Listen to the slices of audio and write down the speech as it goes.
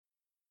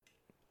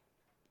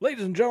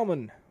Ladies and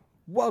gentlemen,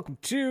 welcome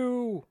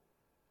to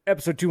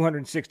episode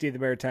 260 of the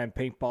Maritime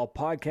Paintball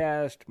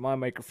Podcast. My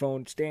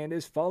microphone stand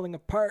is falling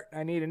apart.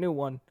 I need a new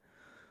one.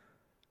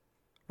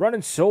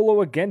 Running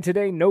solo again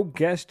today. No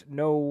guest,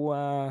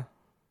 no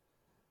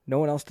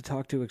one else to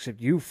talk to except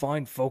you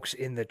fine folks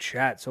in the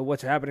chat. So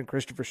what's happening?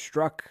 Christopher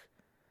Struck,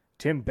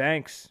 Tim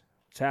Banks.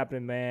 What's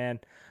happening, man?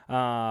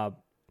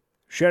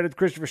 Shout out to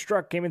Christopher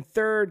Struck. Came in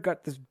third.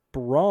 Got this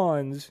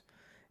bronze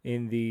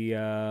in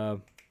the...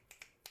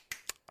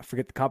 I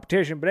forget the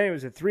competition, but anyway, it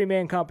was a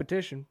 3-man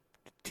competition.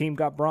 Team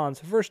got bronze.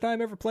 First time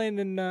ever playing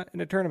in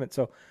a tournament.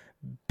 So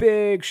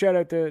big shout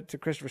out to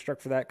Christopher Struck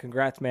for that.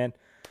 Congrats, man.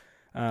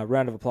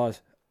 Round of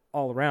applause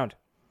all around.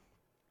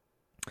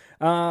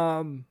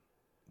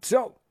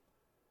 So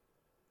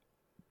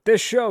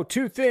this show,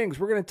 two things.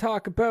 We're going to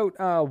talk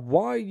about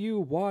why you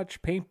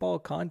watch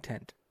paintball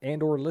content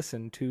and or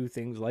listen to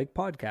things like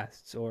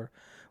podcasts or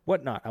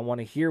whatnot. I want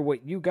to hear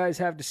what you guys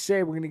have to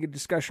say. We're going to get a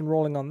discussion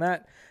rolling on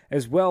that,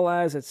 as well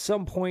as at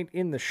some point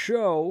in the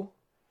show.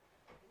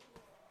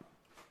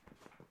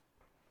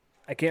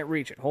 I can't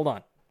reach it. Hold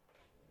on.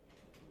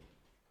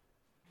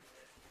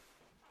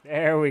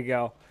 There we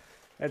go.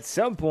 At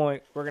some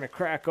point, we're going to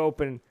crack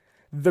open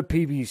the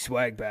PB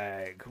swag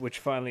bag, which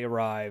finally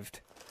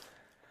arrived.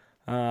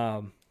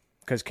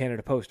 Because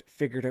Canada Post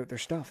figured out their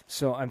stuff.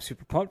 So I'm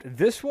super pumped.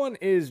 This one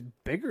is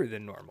bigger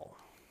than normal.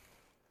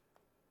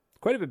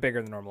 Quite a bit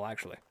bigger than normal,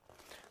 actually.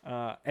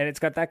 And it's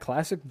got that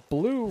classic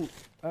blue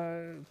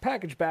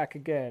package back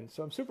again.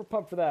 So I'm super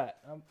pumped for that.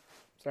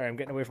 Sorry, I'm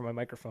getting away from my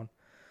microphone.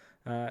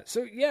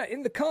 So, yeah,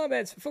 in the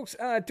comments, folks,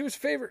 do us a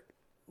favor.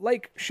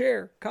 Like,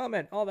 share,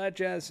 comment, all that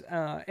jazz.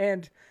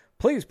 And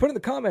please put in the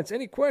comments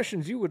any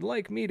questions you would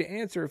like me to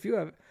answer if you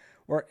have,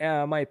 or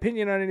my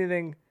opinion on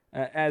anything,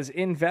 as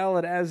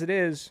invalid as it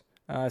is.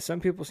 Some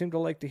people seem to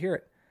like to hear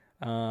it.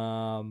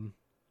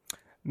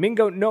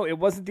 Mingo, no, it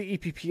wasn't the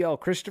EPPL.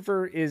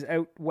 Christopher is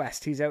out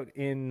west. He's out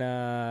in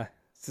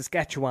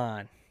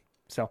Saskatchewan.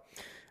 So,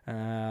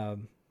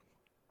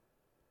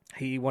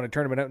 he won a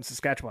tournament out in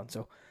Saskatchewan.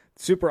 So,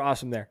 super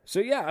awesome there.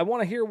 So, yeah, I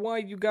want to hear why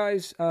you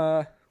guys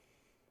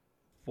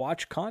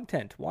watch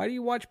content. Why do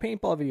you watch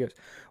paintball videos?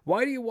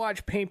 Why do you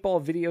watch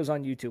paintball videos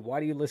on YouTube?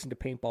 Why do you listen to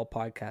paintball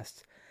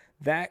podcasts?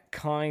 That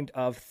kind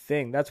of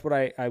thing. That's what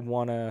I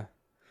want to...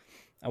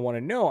 I want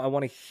to know. I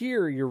want to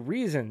hear your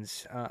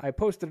reasons. I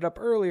posted it up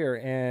earlier,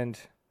 and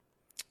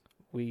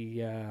we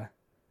got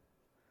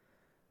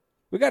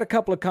a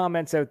couple of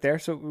comments out there,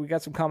 so we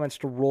got some comments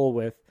to roll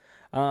with.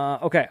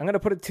 Okay, I'm going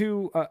to put it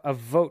to a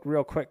vote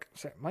real quick.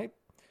 Sorry,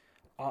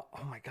 oh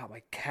my God,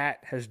 my cat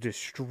has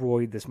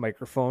destroyed this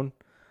microphone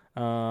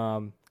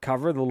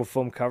cover, the little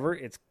foam cover.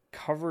 It's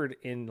covered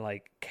in,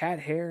 like, cat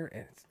hair,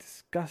 and it's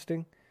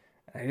disgusting.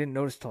 I didn't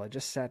notice till I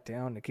just sat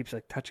down, and it keeps,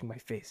 like, touching my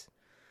face.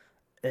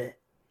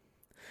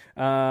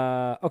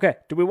 Okay,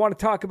 do we want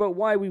to talk about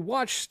why we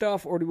watch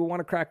stuff, or do we want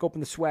to crack open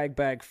the swag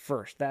bag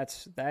first?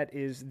 That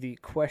is the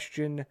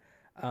question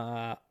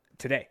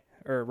today,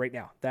 or right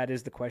now. That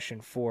is the question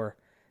for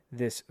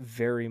this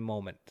very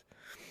moment.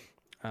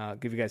 I'll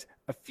give you guys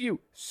a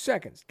few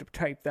seconds to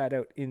type that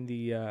out in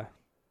the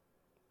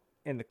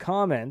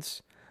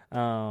comments.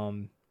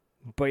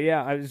 But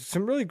yeah,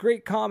 some really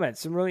great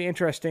comments, some really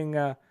interesting,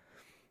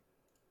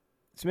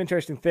 some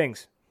interesting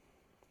things.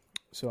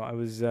 So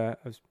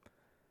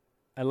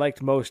I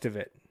liked most of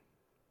it.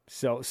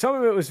 So some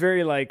of it was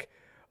very like,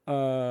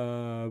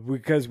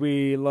 because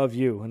we love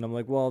you. And I'm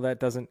like, well, that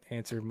doesn't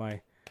answer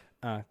my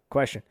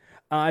question.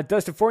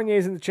 Dustin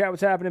Fournier's in the chat.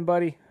 What's happening,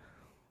 buddy?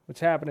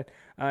 What's happening?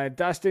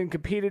 Dustin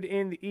competed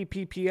in the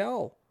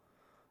EPPL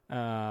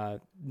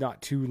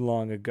not too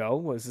long ago.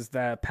 Was this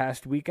that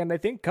past weekend? I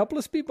think a couple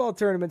of speedball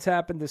tournaments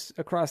happened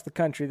across the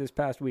country this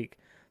past week.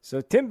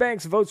 So Tim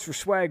Banks votes for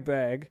swag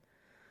bag.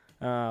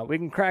 We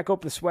can crack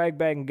open the swag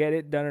bag and get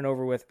it done and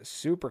over with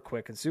super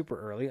quick and super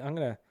early. I'm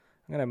gonna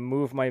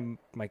move my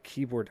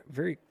keyboard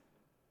very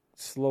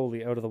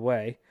slowly out of the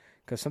way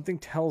because something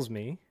tells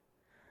me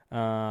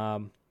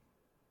that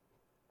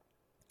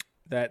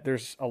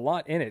there's a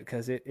lot in it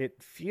because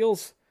it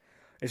feels,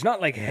 it's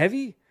not like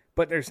heavy,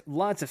 but there's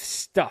lots of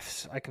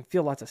stuffs. I can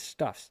feel lots of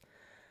stuffs.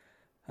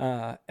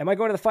 Am I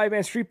going to the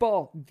 5-man street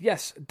ball?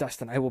 Yes,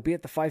 Dustin, I will be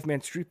at the 5-man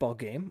street ball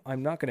game.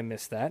 I'm not going to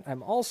miss that.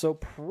 I'm also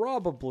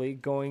probably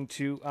going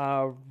to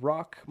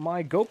rock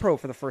my GoPro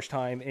for the first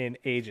time in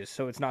ages.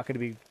 So it's not going to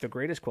be the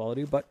greatest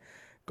quality, but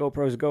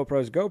GoPro's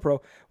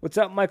GoPro. What's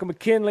up, Michael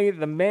McKinley,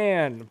 the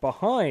man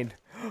behind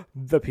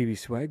the PB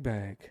swag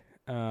bag?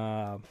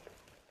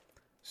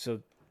 So,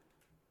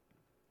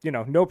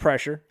 no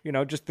pressure.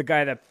 Just the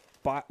guy that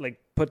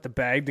put the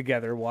bag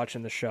together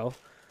watching the show.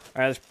 All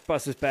right, let's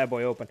bust this bad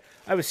boy open.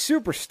 I was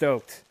super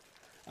stoked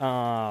when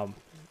I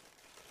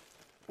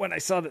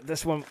saw that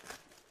this one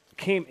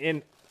came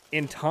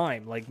in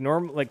time. Like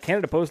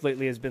Canada Post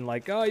lately has been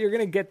like, oh, you're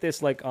gonna get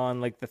this on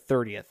the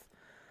 30th.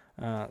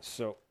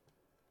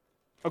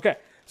 Okay,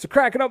 so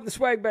cracking open the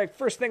swag bag.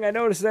 First thing I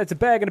noticed is that it's a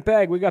bag in a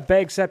bag. We got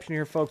Bagception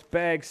here, folks.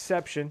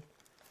 Bagception.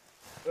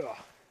 Ugh.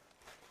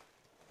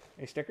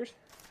 Any stickers?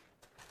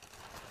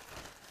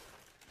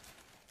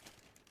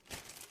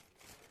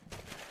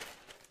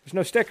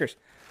 There's no stickers.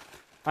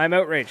 I'm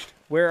outraged.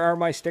 Where are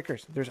my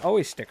stickers? There's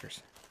always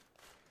stickers.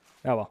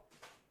 Oh well.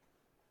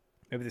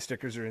 Maybe the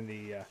stickers are in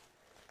the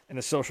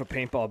social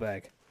paintball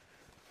bag.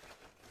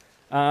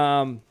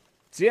 So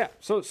yeah,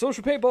 so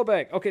social paintball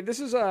bag. Okay, this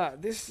is I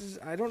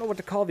don't know what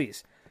to call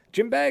these.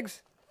 Gym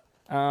bags?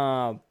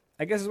 I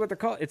guess is what they're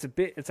called. It's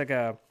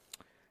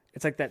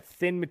like that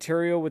thin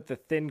material with the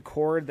thin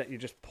cord that you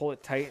just pull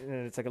it tight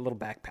and it's like a little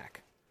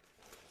backpack.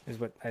 Is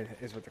what they're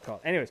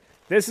called. Anyways,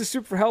 this is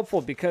super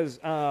helpful because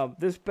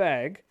this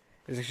bag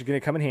is actually going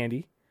to come in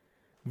handy.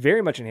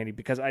 Very much in handy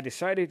because I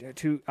decided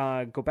to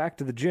go back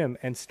to the gym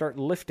and start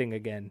lifting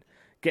again,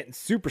 getting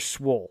super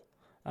swole.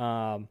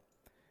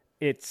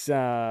 It's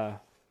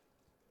not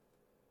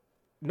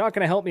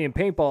going to help me in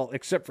paintball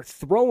except for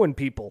throwing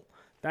people.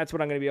 That's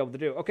what I'm going to be able to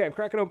do. Okay, I'm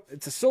cracking open.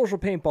 It's a social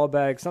paintball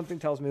bag. Something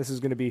tells me this is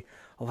going to be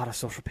a lot of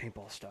social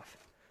paintball stuff.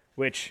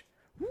 Which,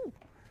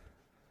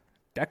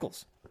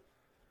 decals.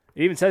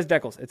 It even says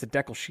decals. It's a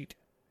decal sheet.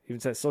 It even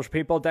says social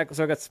paintball decals.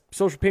 So I got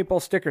social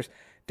paintball stickers.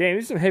 Damn,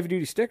 these are some heavy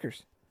duty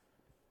stickers.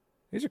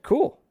 These are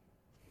cool.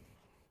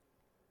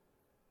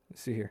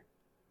 Let's see here.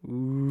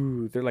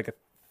 Ooh, they're like a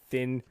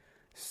thin,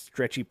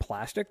 stretchy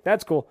plastic.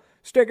 That's cool.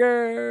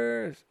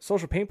 Stickers.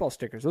 Social paintball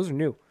stickers. Those are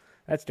new.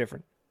 That's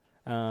different.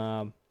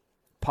 Pod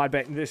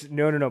bag.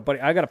 No, buddy.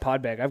 I got a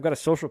pod bag. I've got a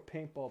social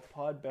paintball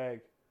pod bag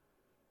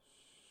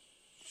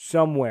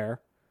somewhere.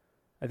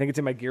 I think it's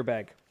in my gear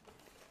bag.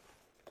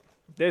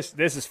 This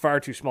is far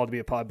too small to be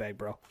a pod bag,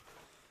 bro.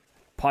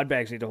 Pod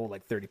bags need to hold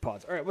like 30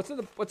 pods. All right, what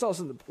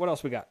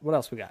else we got? What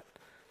else we got?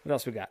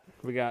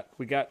 We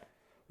got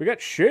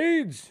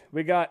shades.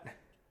 We got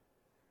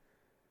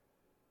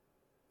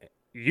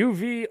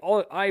UV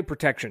eye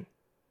protection.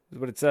 Is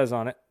what it says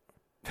on it.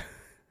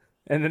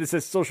 And then it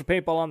says social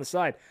paintball on the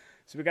side.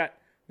 So we got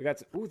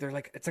it's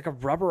like a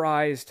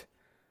rubberized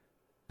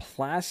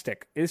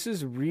plastic.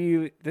 These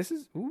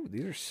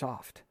are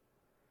soft.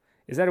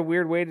 Is that a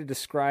weird way to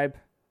describe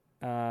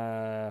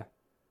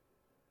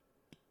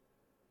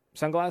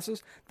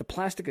sunglasses? The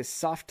plastic is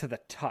soft to the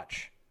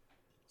touch.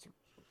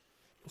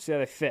 See how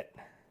they fit.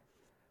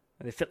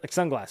 They fit like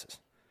sunglasses.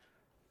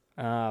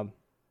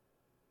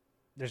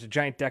 There's a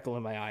giant decal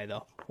in my eye,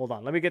 though. Hold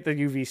on. Let me get the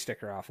UV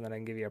sticker off, and then I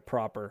can give you a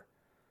proper...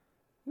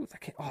 Ooh,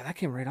 that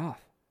came right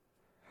off.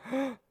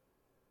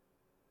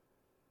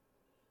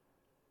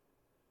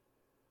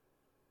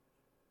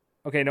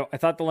 Okay, no, I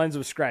thought the lens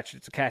was scratched.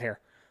 It's a cat hair.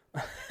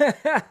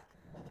 There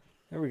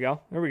we go.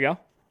 All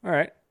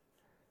right.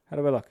 How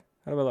do I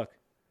look?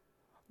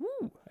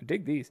 Ooh, I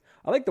dig these.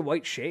 I like the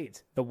white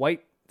shades. The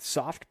white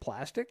soft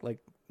plastic. Like,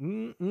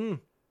 There,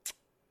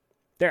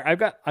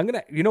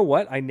 you know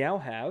what? I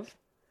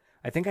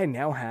think I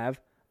now have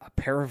a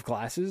pair of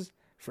glasses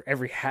for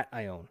every hat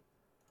I own.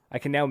 I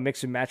can now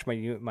mix and match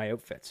my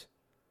outfits.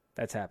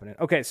 That's happening.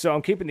 Okay, so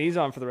I'm keeping these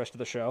on for the rest of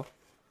the show.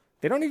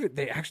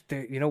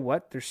 You know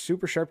what? They're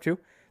super sharp too.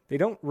 They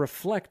don't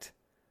reflect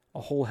a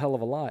whole hell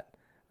of a lot.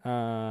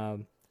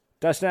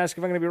 Dustin asked if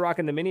I'm going to be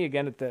rocking the Mini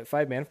again at the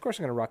 5-man. Of course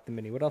I'm going to rock the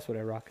Mini. What else would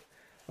I rock?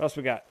 What else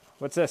we got?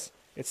 What's this?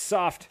 It's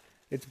soft.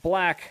 It's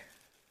black.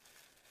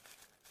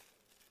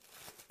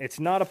 It's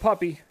not a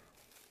puppy.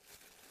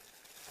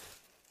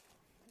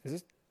 Is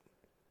this?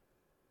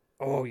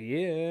 Oh,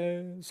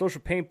 yeah.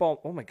 Social paintball.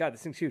 Oh, my God.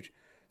 This thing's huge.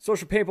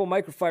 Social paintball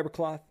microfiber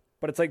cloth.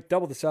 But it's like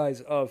double the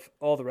size of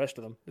all the rest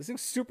of them. This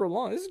thing's super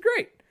long. This is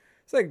great.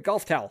 It's like a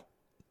golf towel.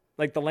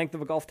 Like the length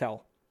of a golf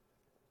towel.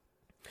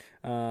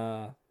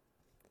 Fucking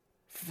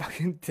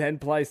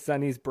 10-ply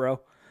sunnies,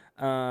 bro.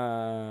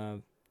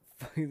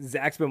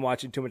 Zach's been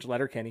watching too much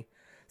Letterkenny.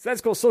 So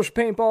that's cool. Social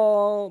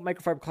paintball,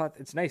 microfiber cloth.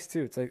 It's nice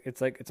too. It's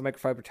a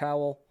microfiber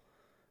towel.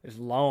 It's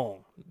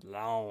long.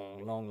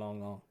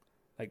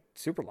 Like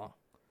super long.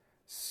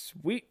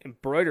 Sweet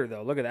embroider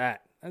though. Look at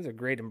that. That's a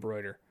great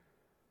embroider.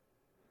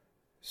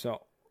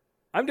 So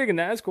I'm digging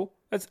that. That's cool.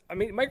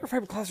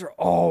 Microfiber cloths are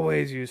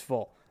always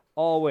useful.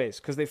 Always.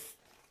 Because I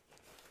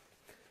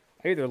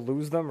either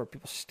lose them or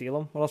people steal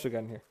them. What else we got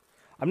in here?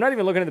 I'm not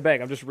even looking at the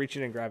bag. I'm just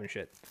reaching and grabbing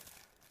shit.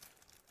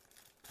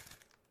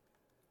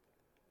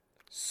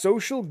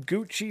 Social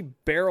Gucci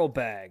barrel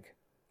bag.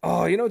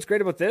 Oh, you know what's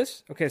great about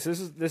this? Okay, so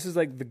this is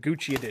like the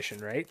Gucci edition,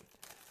 right?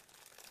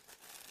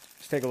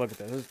 Let's take a look at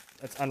this.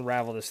 Let's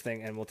unravel this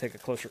thing and we'll take a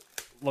closer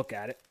look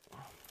at it.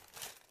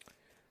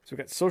 So we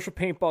got Social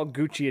Paintball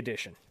Gucci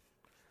edition.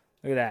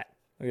 Look at that.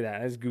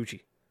 That's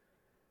Gucci.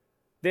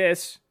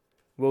 This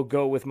will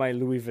go with my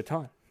Louis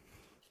Vuitton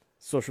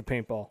Social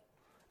Paintball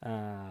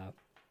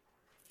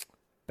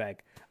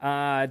bag.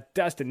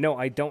 Dustin, no,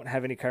 I don't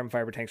have any carbon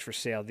fiber tanks for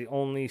sale. The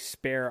only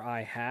spare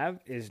I have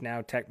is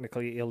now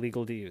technically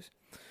illegal to use.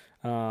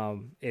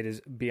 It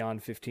is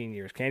beyond 15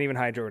 years. Can't even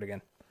hydro it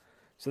again.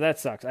 So that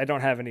sucks. I don't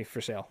have any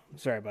for sale.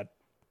 Sorry, bud.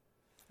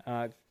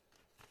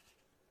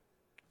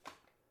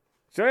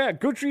 So yeah,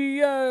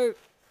 Gucci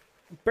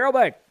barrel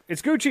bag.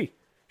 It's Gucci.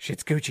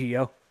 Shit's Gucci,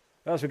 yo.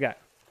 What else we got?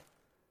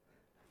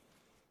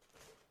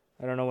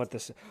 I don't know what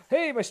this is.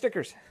 Hey, my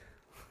stickers.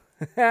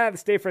 The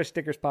Stay Fresh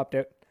stickers popped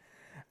out.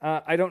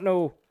 I don't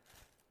know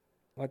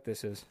what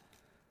this is.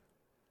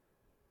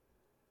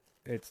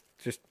 It's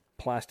just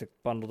plastic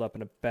bundled up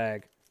in a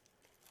bag.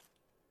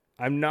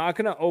 I'm not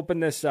going to open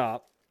this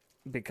up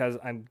because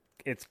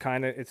it's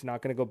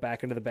not going to go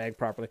back into the bag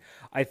properly.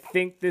 I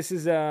think this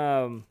is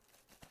a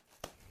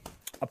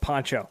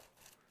poncho.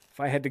 If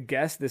I had to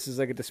guess, this is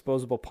like a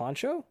disposable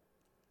poncho.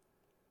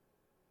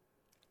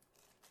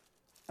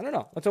 I don't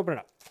know. Let's open it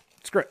up.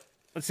 Screw it.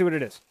 Let's see what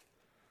it is.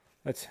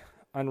 Let's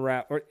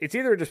unwrap. Or it's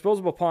either a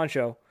disposable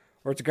poncho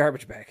or it's a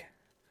garbage bag.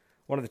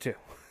 One of the two.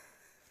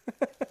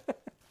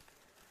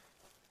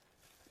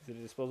 Is it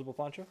a disposable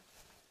poncho?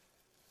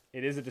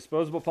 It is a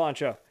disposable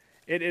poncho.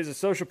 It is a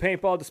social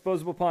paintball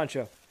disposable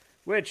poncho,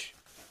 which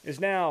is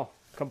now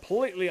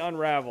completely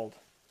unraveled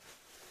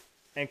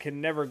and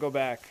can never go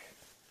back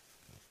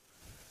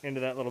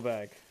into that little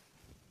bag.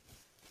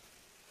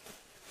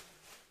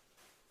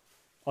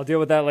 I'll deal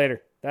with that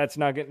later. That's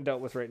not getting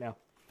dealt with right now.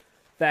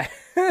 That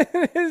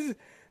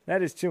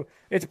is too.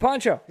 It's a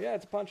poncho. Yeah,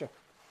 it's a poncho.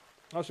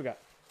 What else we got?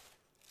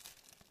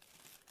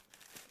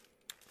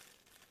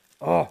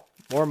 Oh,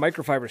 more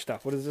microfiber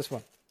stuff. What is this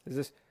one? Is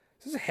this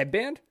a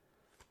headband?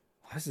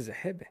 Oh, this is a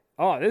headband.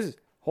 Oh, this is.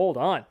 Hold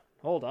on.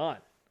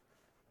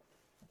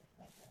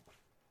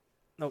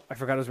 No, I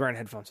forgot I was wearing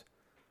headphones.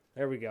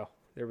 There we go.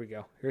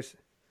 This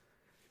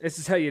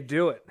is how you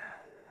do it.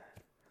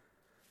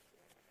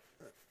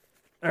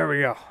 There we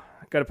go.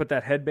 Got to put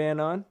that headband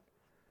on,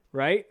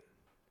 right?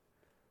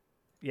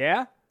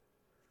 Yeah.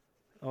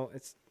 Oh,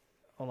 it's.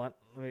 Hold on.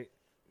 Wait.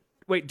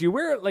 Do you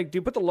wear it do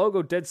you put the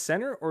logo dead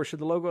center, or should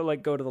the logo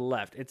go to the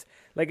left? It's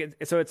like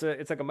it's like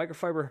a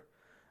microfiber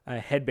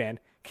headband.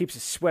 Keeps the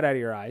sweat out of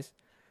your eyes.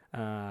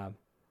 But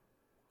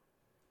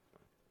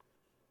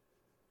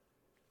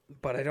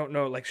I don't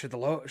know. Should the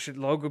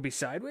logo be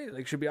sideways?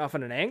 Should it be off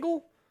on an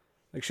angle?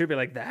 Should it be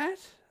like that?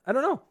 I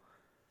don't know.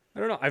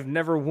 I've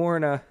never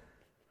worn a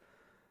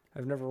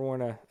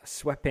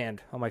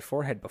sweatband on my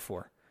forehead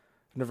before.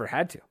 I've never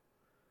had to.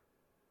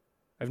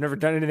 I've never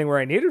done anything where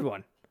I needed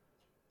one.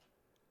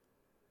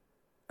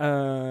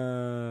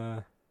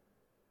 I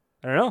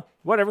don't know.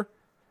 Whatever.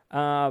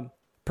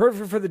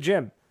 Perfect for the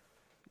gym.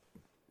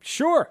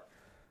 Sure.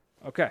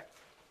 Okay.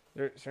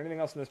 Is there anything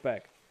else in this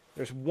bag?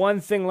 There's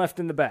one thing left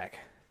in the bag.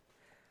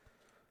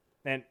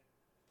 And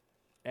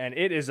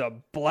it is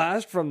a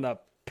blast from the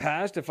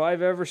past if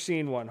I've ever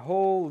seen one.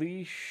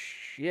 Holy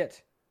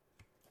shit.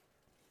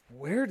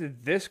 Where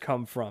did this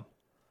come from?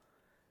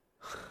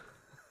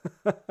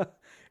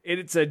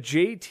 It's a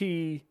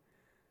JT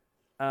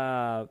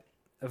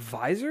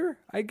visor,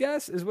 I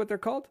guess, is what they're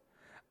called.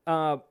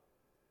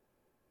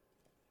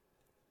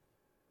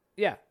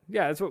 Yeah,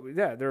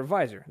 they're a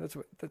visor. That's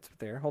what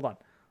they are. Hold on.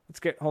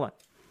 Hold on.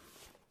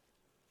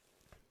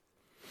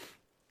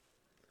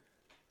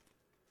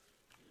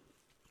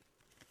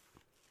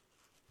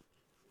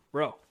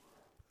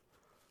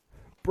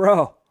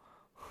 Bro.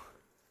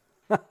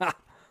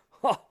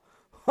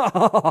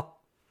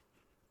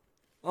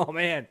 Oh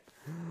man.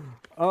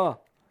 Oh.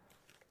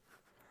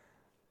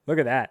 Look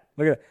at that.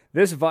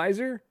 This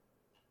visor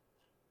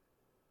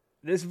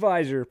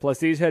plus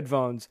these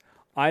headphones,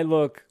 I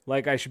look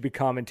like I should be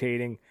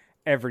commentating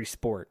every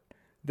sport.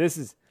 This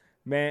is,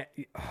 man.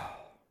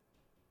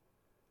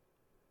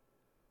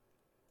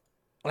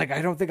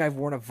 I don't think I've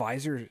worn a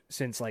visor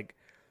since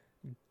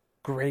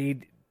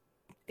grade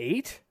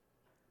 8.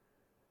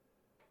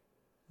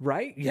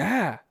 Right?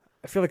 Yeah.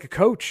 I feel like a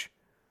coach.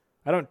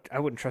 I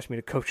wouldn't trust me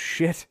to coach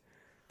shit.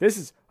 I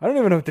don't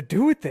even know what to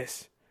do with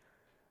this.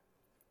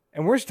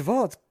 And worst of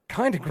all, it's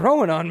kind of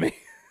growing on me.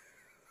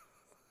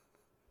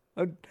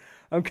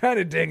 I'm kind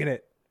of digging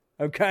it.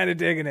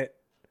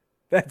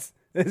 This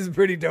is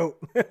pretty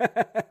dope.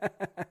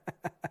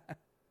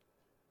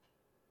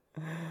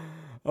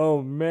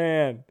 Oh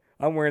man,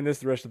 I'm wearing this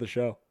the rest of the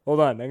show. Hold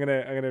on, I'm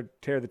gonna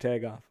tear the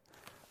tag off.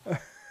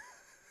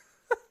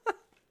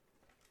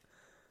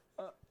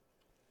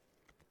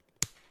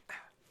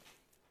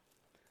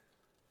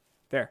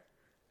 There,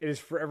 it is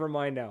forever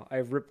mine now.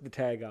 I've ripped the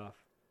tag off.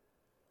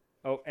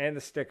 Oh, and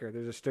the sticker.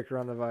 There's a sticker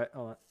on the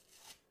hold on.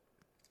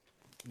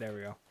 There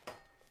we go.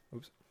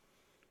 Oops.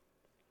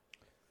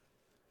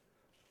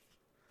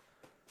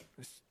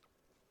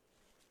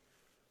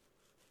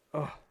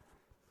 Oh.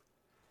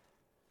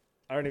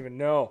 I don't even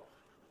know.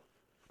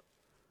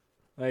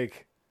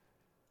 Look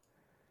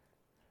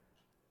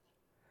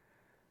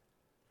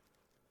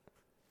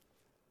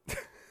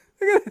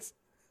at this.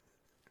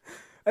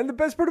 And the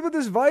best part about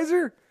this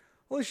visor,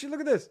 holy shit, look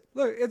at this.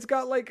 Look, it's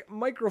got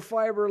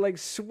microfiber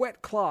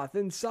sweat cloth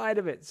inside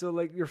of it. So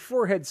your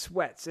forehead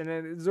sweats and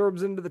it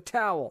absorbs into the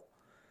towel.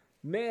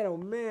 Man, oh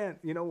man.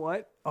 You know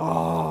what?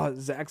 Oh,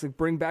 Zach's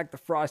bring back the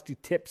frosty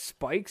tip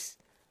spikes.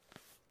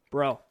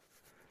 Bro,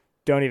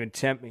 don't even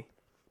tempt me.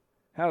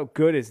 How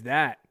good is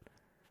that?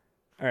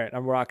 All right,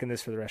 I'm rocking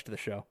this for the rest of the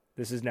show.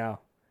 This is now.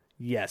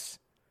 Yes.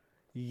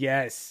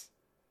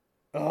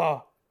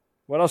 Oh,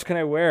 what else can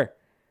I wear?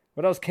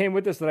 What else came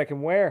with this that I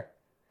can wear?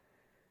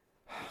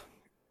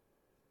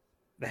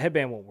 The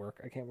headband won't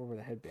work. I can't remember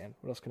the headband.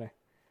 What else can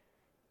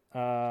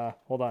I?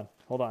 Hold on.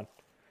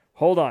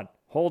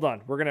 Hold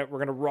on. We're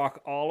gonna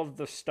rock all of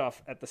the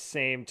stuff at the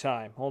same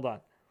time. Hold on.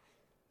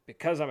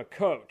 Because I'm a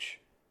coach,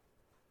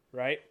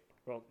 right?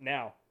 Well,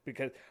 now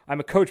because I'm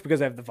a coach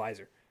because I have the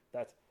visor.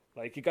 That's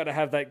like you got to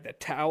have like the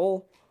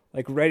towel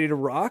like ready to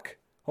rock.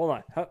 Hold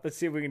on. Let's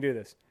see if we can do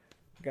this.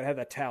 Got to have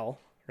that towel,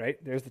 right?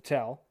 There's the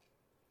towel.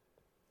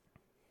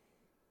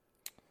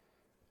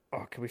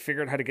 Oh, can we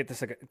figure out how to get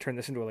this turn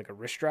this into like a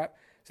wrist strap?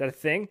 Is that a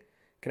thing?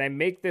 Can I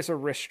make this a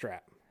wrist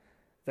strap?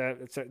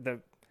 This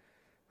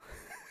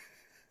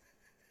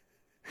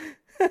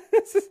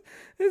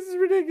is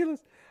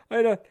ridiculous.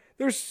 I know.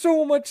 There's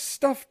so much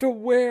stuff to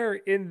wear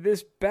in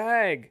this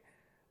bag.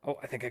 Oh,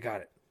 I think I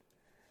got it.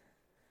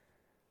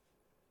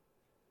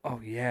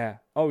 Oh, yeah.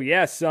 Oh,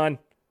 yeah, son.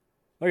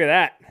 Look at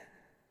that.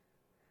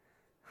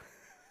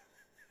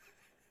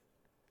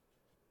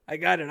 I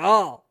got it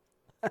all.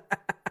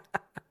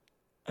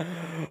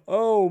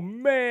 Oh,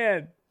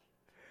 man.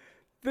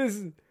 This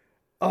is...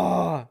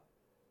 Oh.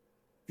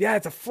 Yeah,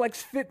 it's a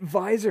Flex Fit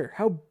visor.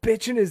 How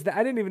bitchin' is that?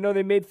 I didn't even know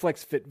they made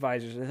Flex Fit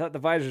visors. I thought the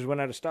visors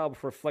went out of style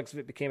before Flex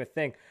Fit became a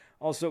thing.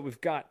 Also, we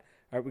got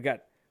the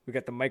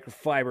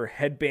microfiber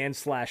headband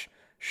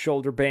 /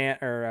 shoulder band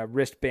or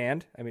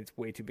wristband. I mean, it's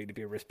way too big to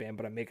be a wristband,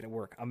 but I'm making it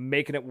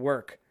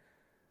work.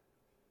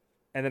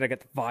 And then I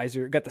got the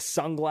visor. I got the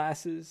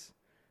sunglasses,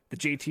 the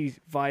JT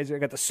visor. I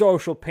got the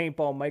Social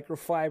Paintball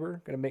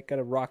microfiber.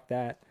 Gotta rock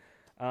that.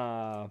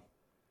 And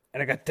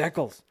I got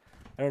decals.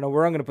 I don't know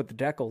where I'm gonna put the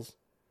decals.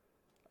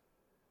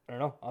 I don't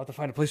know. I'll have to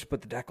find a place to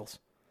put the decals.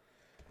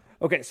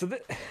 Okay, so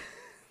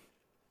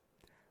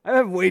I'm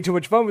having way too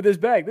much fun with this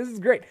bag. This is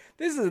great.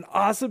 This is an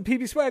awesome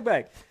PB Swag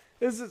bag.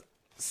 This is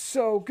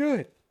so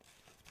good.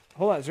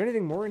 Hold on. Is there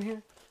anything more in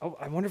here? Oh,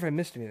 I wonder if I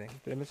missed anything.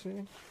 Did I miss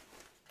anything?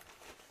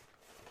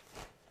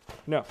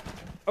 No.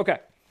 Okay.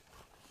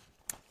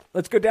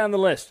 Let's go down the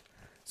list.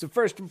 So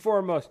first and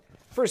foremost,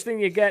 first thing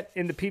you get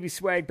in the PB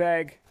Swag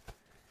bag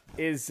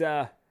is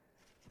the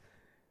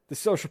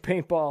Social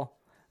Paintball.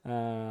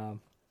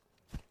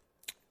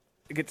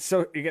 You get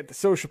the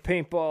Social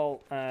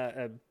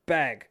Paintball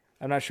bag.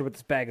 I'm not sure what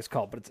this bag is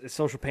called, but it's a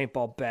Social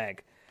Paintball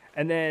bag.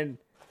 And then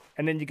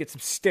you get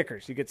some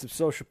stickers. You get some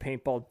Social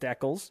Paintball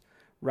decals,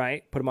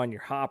 right? Put them on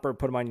your hopper.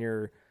 Put them on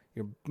your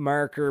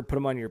marker. Put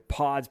them on your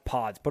pods.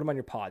 Put them on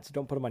your pods.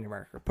 Don't put them on your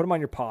marker. Put them on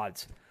your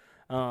pods.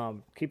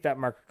 Keep that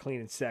marker clean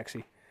and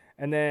sexy.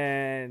 And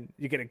then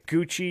you get a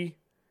Gucci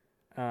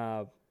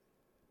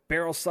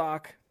barrel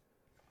sock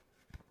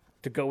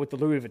to go with the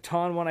Louis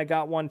Vuitton one I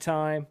got one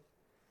time.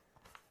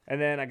 And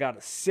then I got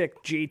a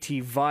sick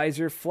JT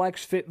visor,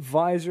 Flex Fit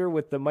visor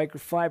with the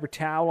microfiber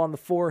towel on the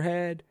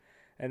forehead.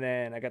 And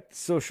then I got the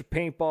Social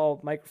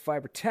Paintball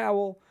microfiber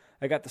towel.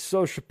 I got the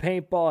Social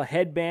Paintball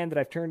headband that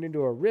I've turned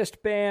into a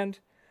wristband.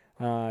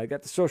 I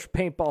got the Social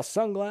Paintball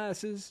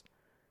sunglasses.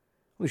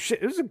 Holy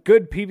shit, it was a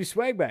good PB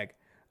Swag bag.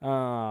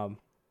 Tyler,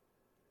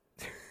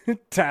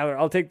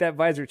 I'll take that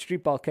visor at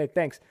Streetball. Okay,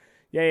 thanks.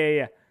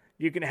 Yeah.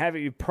 You can have it.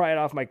 You pry it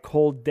off my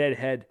cold, dead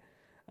head.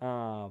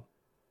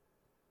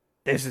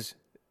 This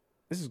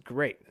is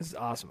great. This is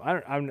awesome.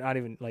 I'm not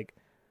even like,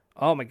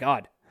 oh my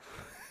God.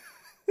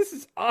 This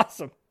is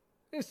awesome.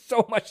 There's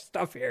so much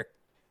stuff here.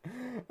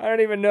 I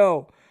don't even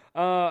know.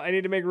 I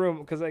need to make room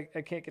because I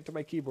can't get to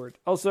my keyboard.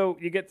 Also,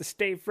 you get the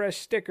Stay Fresh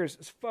stickers.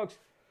 Folks,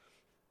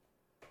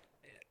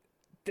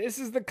 this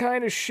is the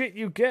kind of shit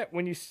you get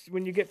when you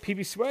get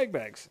PB Swag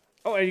bags.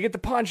 Oh, and you get the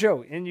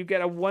poncho, and you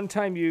get a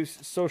one-time use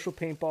Social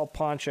Paintball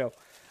poncho.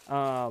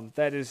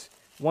 That is,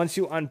 once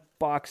you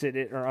unbox it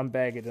or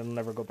unbag it, it'll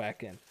never go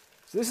back in.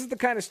 So this is the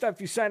kind of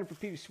stuff you sign up for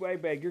PB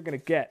Swag bag you're going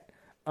to get.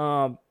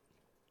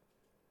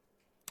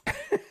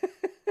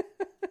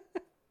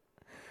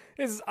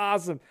 This is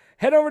awesome.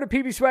 Head over to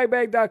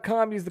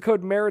pbswagbag.com. Use the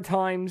code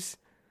Maritimes.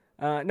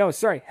 Head on over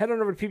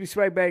to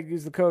pbswagbag.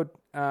 Use the code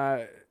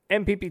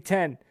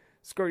MPP10.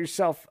 Score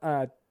yourself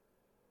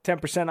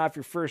 10% off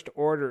your first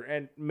order,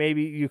 and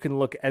maybe you can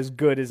look as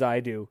good as I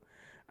do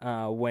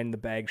when the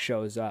bag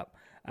shows up.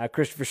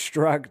 Christopher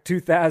Strug,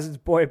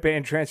 2000s boy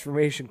band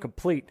transformation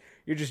complete.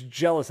 You're just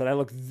jealous that I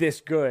look this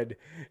good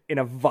in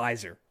a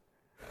visor.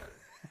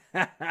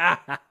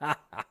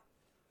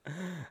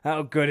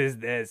 How good is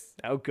this?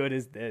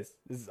 This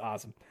is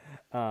awesome.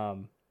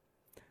 Sorry,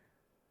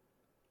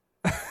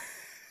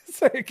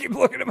 I keep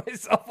looking at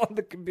myself on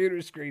the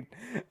computer screen.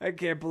 I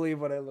can't believe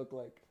what I look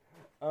like.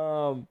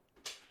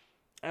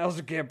 I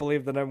also can't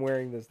believe that I'm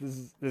wearing this.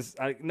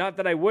 Not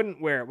that I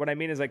wouldn't wear it. What I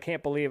mean is I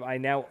can't believe I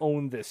now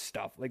own this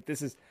stuff. Like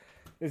this is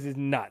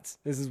nuts.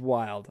 This is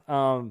wild.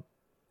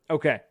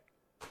 Okay.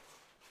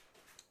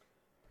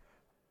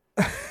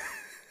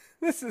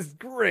 This is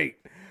great.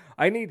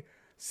 I need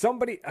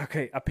somebody.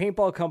 Okay, a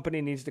paintball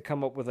company needs to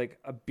come up with like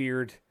a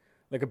beard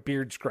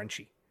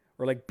scrunchie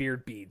or like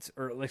beard beads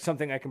or like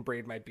something I can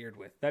braid my beard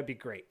with. That'd be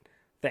great.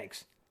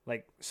 Thanks.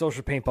 Like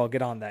Social Paintball,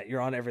 get on that.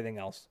 You're on everything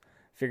else.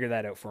 Figure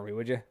that out for me,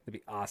 would you? That'd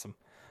be awesome.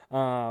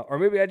 Or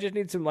maybe I just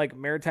need some like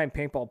Maritime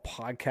Paintball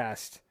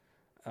podcast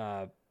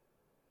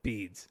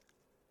beads.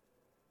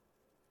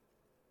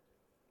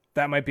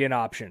 That might be an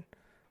option.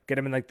 Get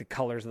them in like the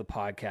colors of the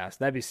podcast.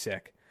 That'd be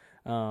sick.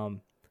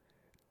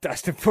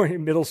 Dustin Fournier,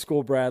 Middle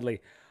School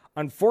Bradley.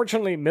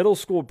 Unfortunately, Middle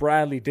School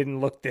Bradley didn't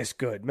look this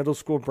good. Middle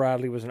School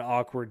Bradley was an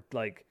awkward,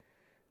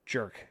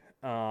 jerk.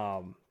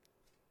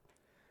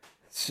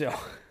 So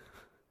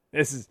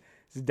this is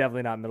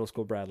definitely not Middle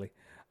School Bradley.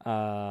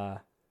 Yeah.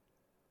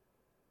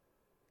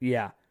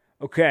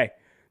 Okay.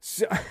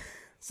 So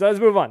let's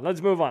move on.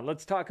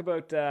 Let's talk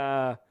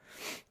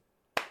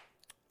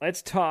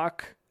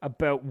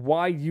about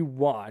why you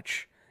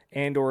watch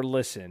and or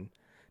listen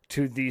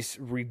to this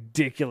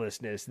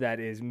ridiculousness that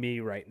is me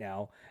right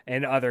now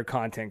and other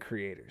content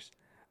creators.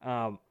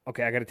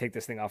 Okay, I got to take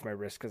this thing off my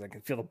wrist because I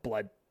can feel the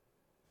blood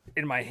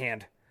in my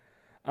hand.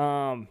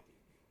 Man,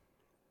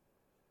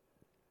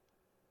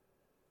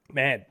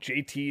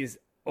 JT is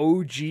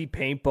OG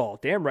paintball.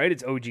 Damn right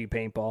it's OG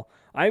paintball.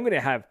 I'm going to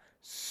have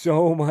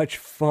so much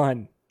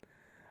fun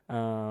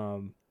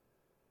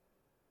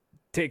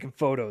taking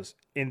photos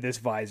in this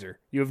visor.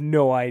 You have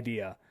no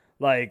idea.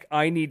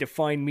 I need to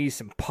find me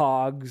some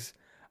Pogs.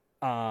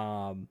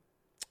 I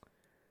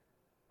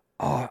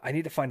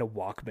need to find a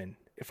Walkman.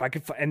 If I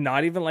could and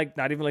not even like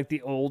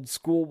the old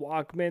school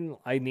Walkman.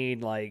 I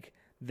need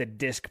the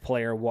disc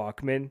player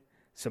Walkman,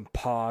 some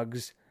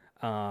Pogs.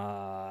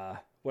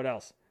 What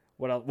else?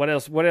 What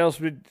else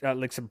would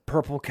some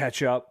purple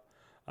ketchup?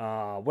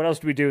 What else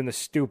do we do in the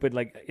stupid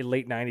late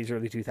 90s,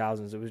 early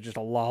 2000s? It was just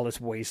a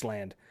lawless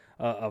wasteland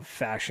of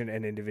fashion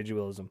and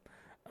individualism.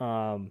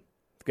 Got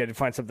to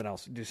find something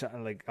else. Do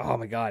something oh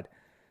my God.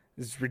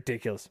 This is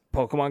ridiculous.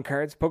 Pokemon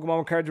cards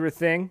were a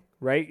thing,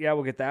 right? Yeah,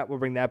 we'll get that. We'll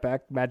bring that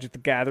back. Magic the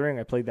Gathering.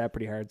 I played that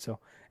pretty hard. So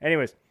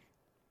anyways,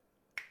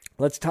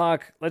 let's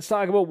talk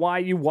about why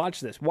you watch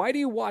this. Why do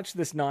you watch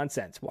this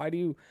nonsense? Why do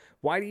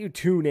you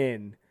tune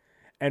in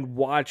and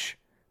watch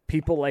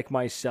people like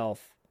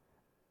myself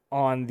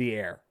on the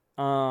air?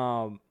 What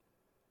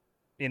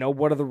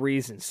are the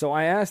reasons? So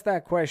I asked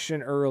that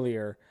question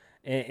earlier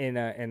in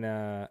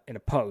a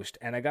post,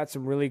 and I got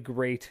some really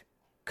great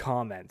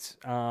comments.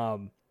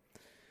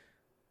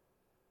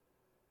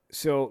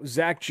 So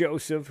Zach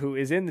Joseph, who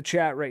is in the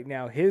chat right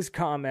now, his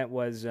comment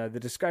was, the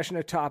discussion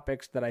of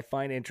topics that I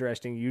find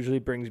interesting usually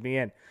brings me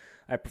in.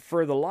 I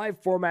prefer the live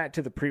format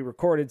to the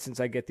pre-recorded since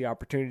I get the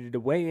opportunity to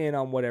weigh in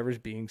on whatever's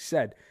being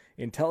said.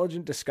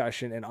 Intelligent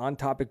discussion and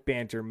on-topic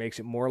banter makes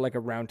it more like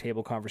a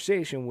roundtable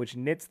conversation, which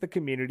knits the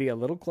community a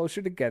little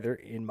closer together,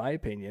 in my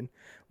opinion,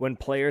 when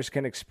players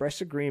can express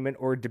agreement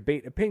or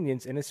debate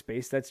opinions in a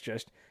space that's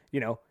just,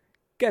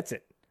 gets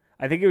it.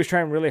 I think he was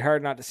trying really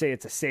hard not to say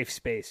it's a safe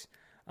space.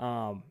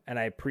 And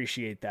I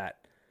appreciate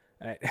that.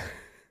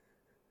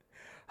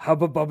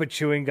 Hubba Bubba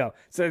Chewing Gum.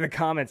 So in the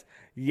comments,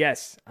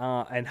 yes,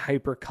 and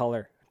hyper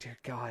color. Dear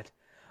God.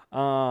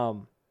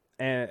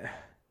 And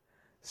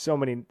so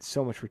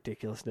much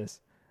ridiculousness.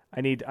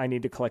 I need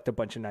to collect a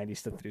bunch of 90s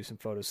stuff to do some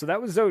photos. So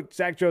that was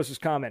Zach Joseph's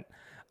comment,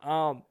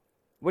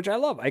 which I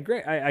love. I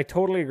agree. I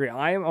totally agree.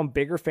 I am a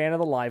bigger fan of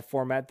the live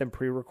format than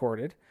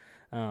pre-recorded.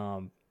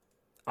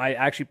 I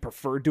actually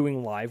prefer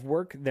doing live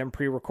work than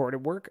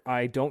pre-recorded work.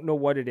 I don't know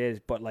what it is,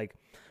 but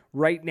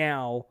right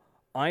now,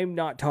 I'm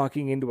not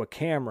talking into a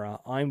camera.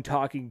 I'm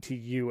talking to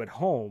you at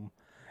home,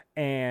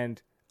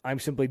 and I'm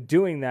simply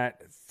doing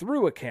that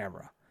through a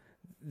camera.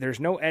 There's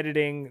no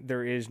editing.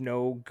 There is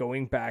no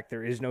going back.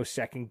 There is no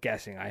second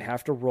guessing. I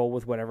have to roll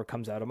with whatever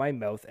comes out of my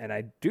mouth, and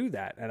I do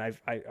that. And I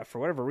for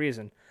whatever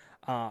reason,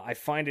 I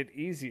find it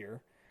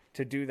easier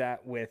to do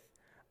that with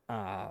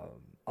a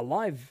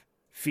live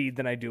feed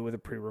than I do with a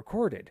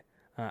pre-recorded.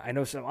 I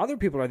know some other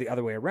people are the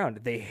other way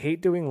around. They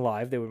hate doing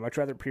live. They would much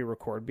rather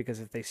pre-record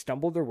because if they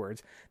stumble their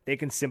words, they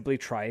can simply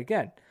try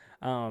again.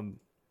 And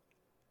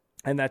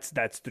that's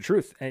the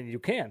truth. And you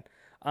can.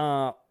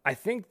 I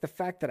think the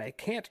fact that I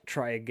can't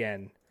try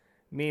again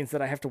means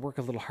that I have to work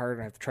a little harder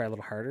and I have to try a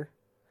little harder.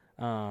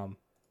 And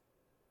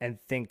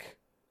think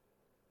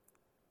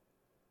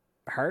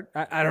hard.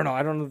 I don't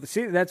know.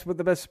 See, that's what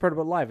the best part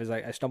about live is.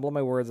 I stumble on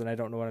my words and I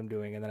don't know what I'm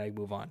doing, and then I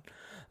move on.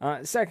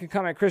 Second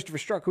comment, Christopher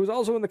Struck, who's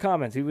also in the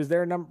comments. He was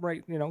there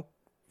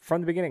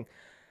from the beginning.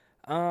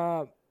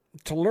 To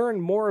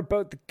learn more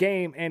about the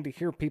game and to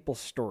hear people's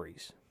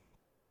stories.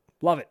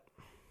 Love it.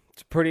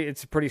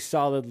 It's a pretty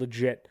solid,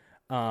 legit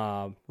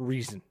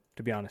reason,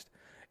 to be honest.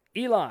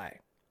 Eli.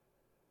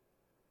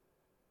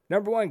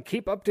 Number 1,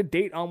 keep up to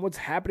date on what's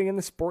happening in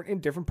the sport in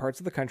different parts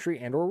of the country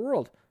and or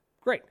world.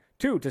 Great.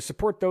 2, to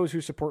support those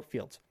who support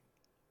Fields.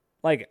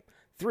 Like it.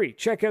 3,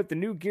 check out the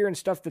new gear and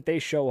stuff that they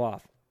show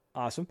off.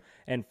 Awesome.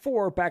 And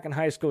 4, back in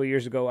high school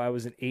years ago, I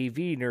was an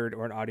AV nerd,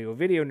 or an audio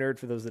video nerd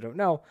for those that don't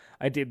know.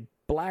 I did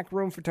black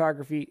room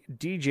photography,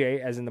 DJ,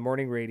 as in the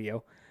morning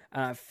radio,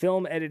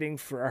 film editing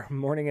for our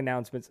morning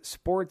announcements,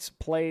 sports,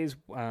 plays,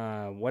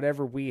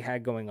 whatever we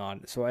had going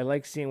on. So I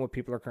like seeing what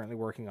people are currently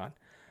working on.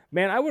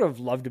 Man, I would have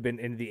loved to have been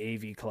in the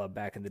AV club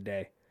back in the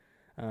day.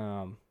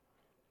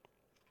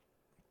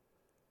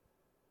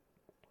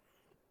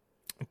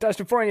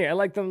 Dustin Fournier, I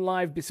like them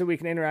live so we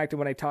can interact, and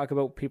when I talk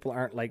about people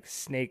aren't like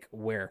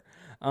snakeware.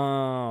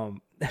 The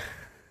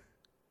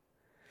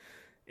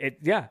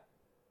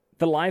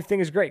live thing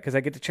is great because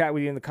I get to chat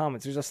with you in the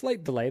comments. There's a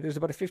slight delay. There's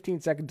about a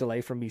 15-second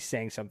delay from me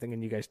saying something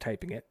and you guys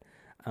typing it.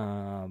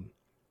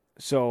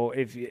 So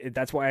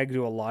that's why I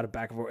do a lot of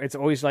back and forth. It's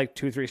always like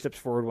 2-3 steps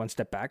forward, 1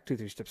 step back,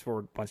 2-3 steps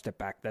forward, 1 step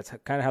back. That's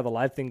kind of how the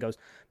live thing goes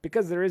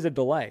because there is a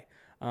delay.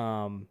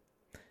 Aaron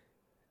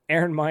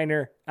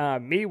Miner,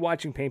 me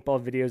watching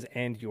paintball videos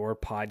and your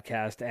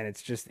podcast, and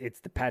it's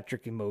the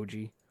Patrick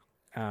emoji.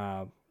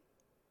 And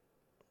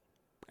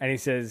he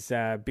says,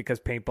 because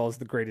paintball is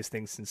the greatest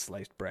thing since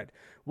sliced bread.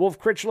 Wolf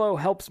Critchlow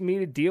helps me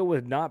to deal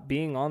with not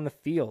being on the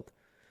field.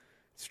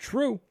 It's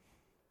true.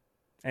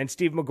 And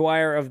Steve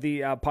McGuire of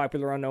the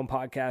Popular Unknown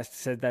podcast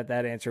said that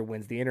answer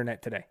wins the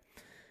internet today.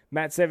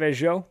 Matt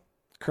Sevejo,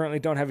 currently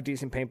don't have a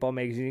decent paintball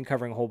magazine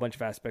covering a whole bunch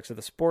of aspects of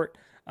the sport.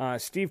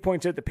 Steve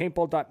points out that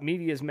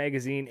paintball.media's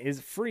magazine is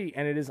free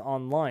and it is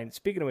online.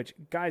 Speaking of which,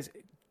 guys,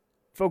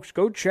 folks,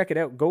 go check it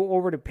out. Go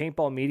over to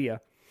Paintball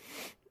Media.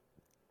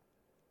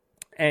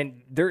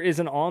 And there is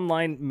an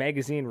online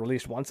magazine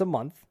released once a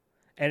month,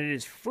 and it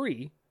is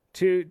free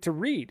to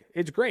read.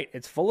 It's great.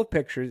 It's full of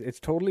pictures. It's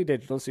totally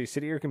digital. So you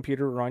sit at your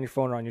computer or on your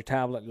phone or on your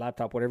tablet,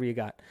 laptop, whatever you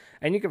got,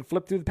 and you can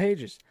flip through the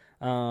pages.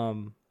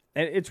 And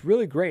it's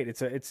really great.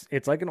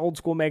 It's like an old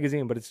school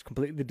magazine, but it's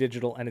completely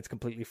digital and it's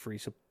completely free.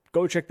 So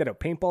go check that out.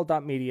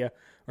 Paintball.media,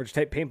 or just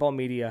type Paintball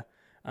Media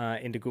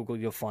into Google.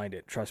 You'll find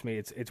it. Trust me,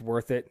 it's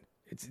worth it.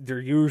 They're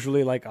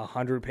usually like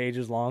 100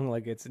 pages long.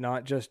 Like, it's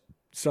not just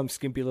some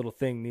skimpy little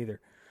thing neither.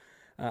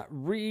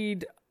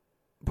 Reed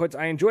puts,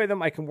 I enjoy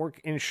them. I can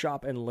work in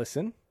shop and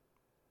listen.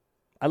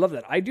 I love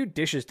that. I do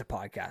dishes to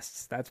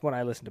podcasts. That's when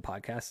I listen to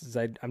podcasts. Is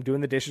I'm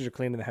doing the dishes or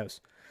cleaning the house.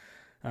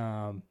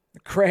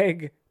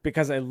 Craig,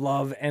 because I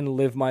love and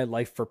live my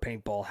life for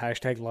paintball.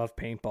 Hashtag love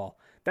paintball.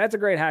 That's a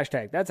great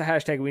hashtag. That's a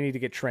hashtag we need to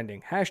get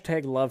trending.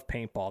 Hashtag love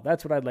paintball.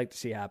 That's what I'd like to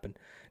see happen.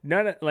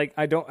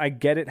 I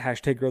get it.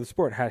 Hashtag grow the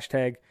sport.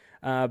 Hashtag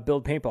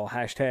build paintball.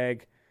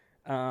 Hashtag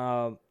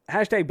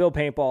build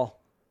paintball.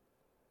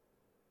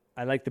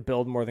 I like the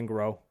build more than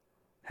grow.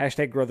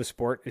 Hashtag grow the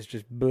sport is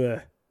just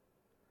bleh.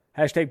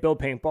 Hashtag build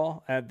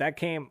paintball. That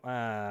came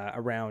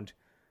around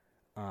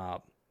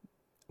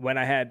when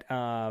I had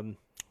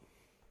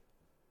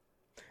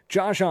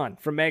Josh on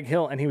from Meg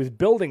Hill, and he was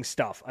building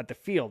stuff at the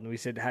field, and we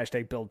said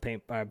hashtag build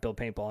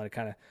paintball, and it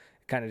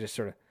kind of just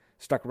sort of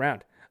stuck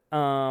around.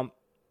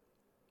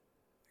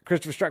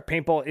 Christopher Struck,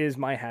 paintball is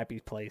my happy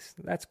place.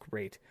 That's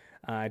great.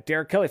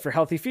 Derek Kelly for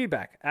healthy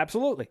feedback.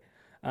 Absolutely.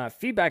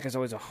 Feedback is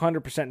always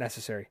 100%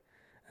 necessary.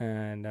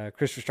 And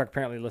Christopher Struck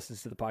apparently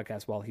listens to the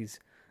podcast while he's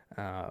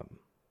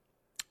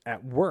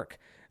at work.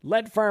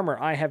 Lead Farmer,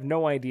 I have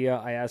no idea.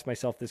 I ask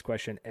myself this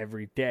question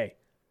every day.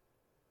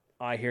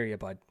 I hear you,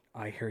 bud.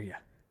 I hear you.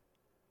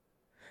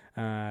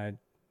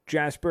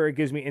 Jasper, it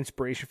gives me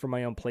inspiration for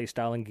my own play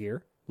style and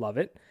gear. Love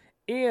it.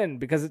 Ian,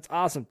 because it's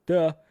awesome.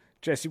 Duh.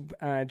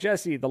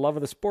 Jesse, the love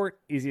of the sport.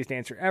 Easiest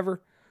answer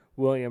ever.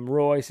 William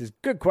Roy says,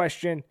 good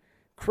question.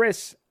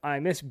 Chris, I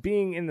miss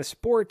being in the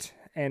sport.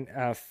 And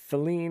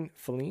Feline,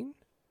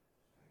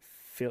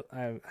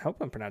 I hope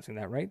I'm pronouncing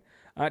that right.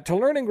 To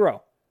learn and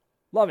grow.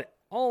 Love it.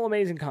 All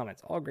amazing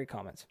comments. All great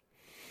comments.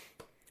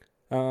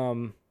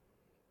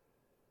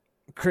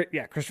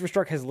 Christopher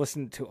Struck has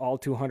listened to all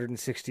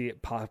 260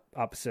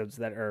 episodes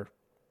that are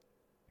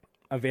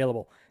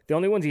available. The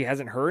only ones he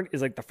hasn't heard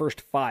is like the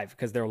first 5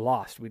 because they're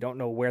lost. We don't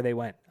know where they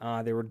went.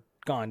 They were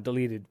gone,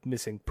 deleted,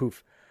 missing,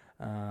 poof.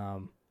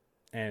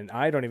 And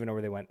I don't even know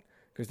where they went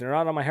because they're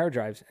not on my hard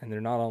drives and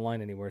they're not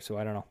online anywhere, so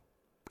I don't know.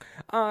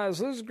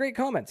 So those are great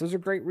comments. Those are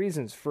great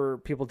reasons for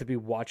people to be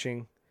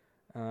watching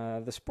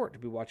the sport, to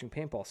be watching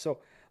paintball. So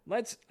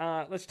let's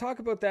talk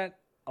about that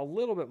a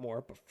little bit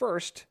more. But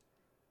first,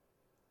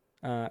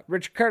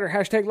 Richard Carter,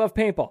 hashtag love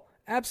paintball.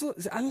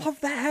 Absolutely, I love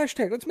that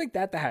hashtag. Let's make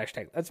that the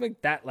hashtag. Let's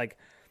make that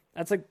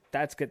that's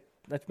good.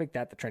 Let's make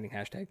that the trending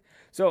hashtag.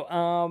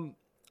 So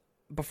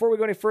before we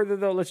go any further,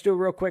 though, let's do a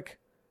real quick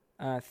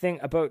thing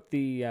about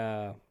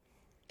the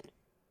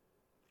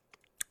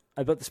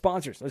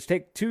sponsors. Let's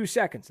take 2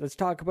 seconds. Let's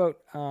talk about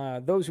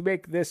those who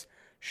make this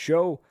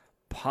show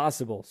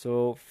possible.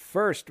 So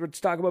first,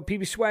 let's talk about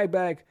PB Swag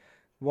Bag,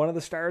 one of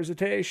the stars of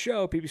today's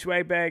show. PB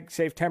Swag Bag,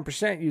 save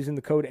 10% using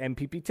the code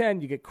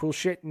MPP10. You get cool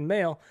shit in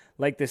mail,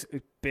 like this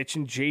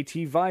bitchin'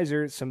 JT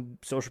visor, some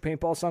Social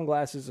Paintball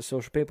sunglasses, a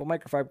Social Paintball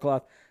microfiber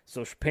cloth,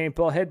 Social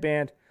Paintball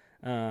headband,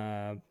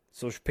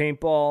 Social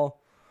Paintball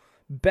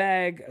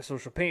bag, a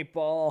Social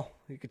Paintball.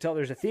 You can tell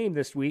there's a theme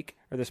this week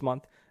or this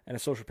month, and a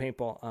Social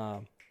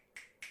Paintball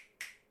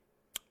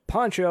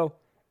poncho,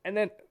 and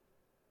then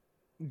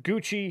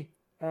Gucci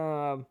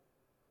barrel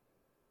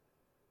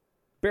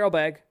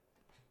bag.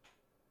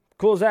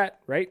 Cool as that,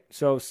 right?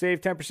 So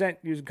save 10%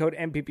 using code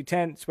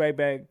MPP10,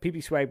 swagbag,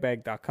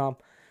 ppswagbag.com.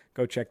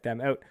 Go check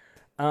them out.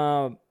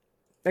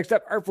 Next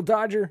up, Artful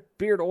Dodger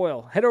Beard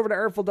Oil. Head over to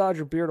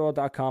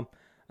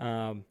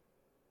artfuldodgerbeardoil.com.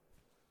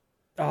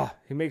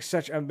 He makes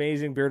such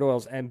amazing beard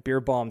oils and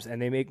beard balms,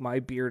 and they make my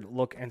beard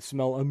look and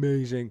smell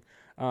amazing.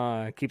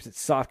 Keeps it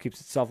soft, keeps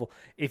it supple.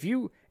 If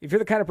you're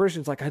the kind of person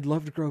who's like, I'd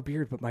love to grow a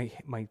beard, but my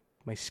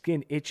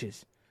skin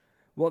itches,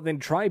 well, then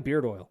try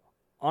beard oil.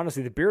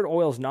 Honestly, the beard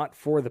oil is not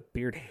for the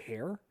beard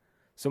hair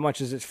so much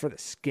as it's for the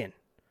skin.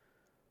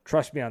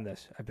 Trust me on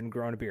this. I've been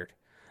growing a beard.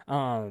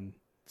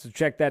 So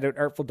check that out.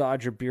 Artful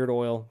Dodger Beard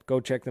Oil. Go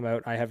check them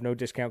out. I have no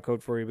discount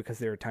code for you because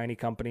they're a tiny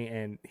company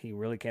and he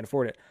really can't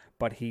afford it.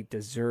 But he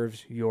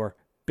deserves your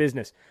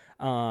business.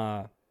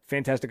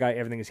 Fantastic guy.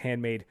 Everything is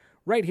handmade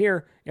right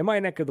here in my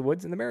neck of the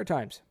woods in the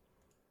Maritimes.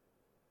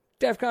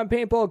 DEF CON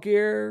paintball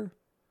gear.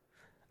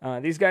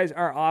 These guys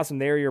are awesome.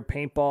 They are your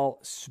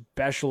paintball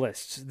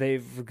specialists.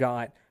 They've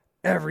got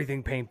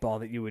everything paintball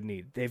that you would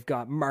need. They've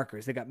got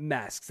markers, they got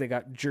masks, they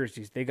got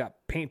jerseys, they got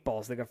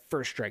paintballs, they got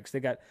first strikes, they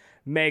got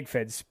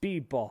magfed,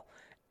 speedball,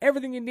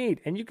 everything you need.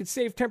 And you can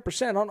save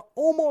 10% on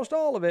almost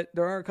all of it.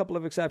 There are a couple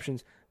of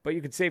exceptions, but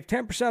you can save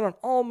 10% on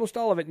almost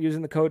all of it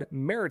using the code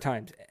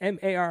MARITIMES,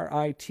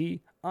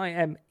 MARITIMES,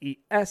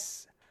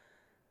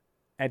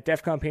 at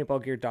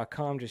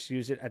defconpaintballgear.com. Just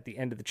use it at the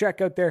end of the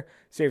checkout there.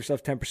 Save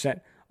yourself 10%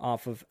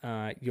 off of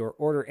your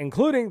order,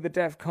 including the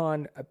DEF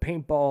CON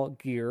paintball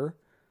gear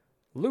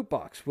loot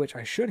box, which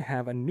I should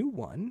have a new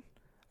one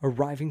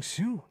arriving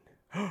soon.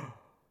 And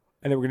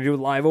then we're going to do a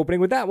live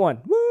opening with that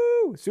one.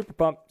 Woo! Super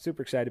pumped.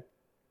 Super excited.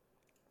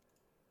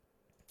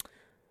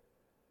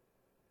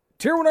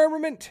 Tier 1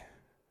 Armament.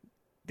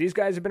 These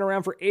guys have been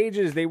around for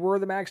ages. They were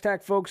the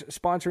MaxTac folks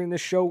sponsoring this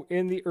show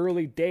in the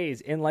early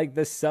days, in like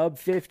the sub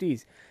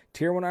 50s.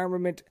 Tier 1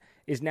 Armament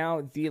is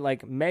now the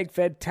like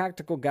MagFed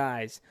tactical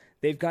guys.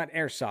 They've got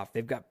airsoft,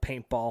 they've got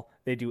paintball,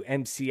 they do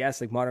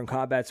MCS, like Modern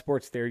Combat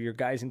Sports. They're your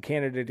guys in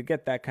Canada to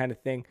get that kind of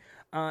thing.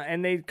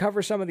 And they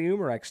cover some of the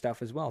Umarex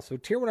stuff as well. So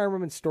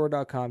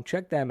tier1armamentstore.com,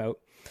 check them out.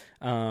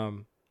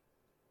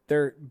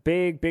 They're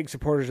big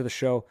supporters of the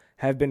show,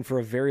 have been for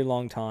a very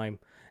long time.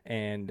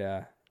 And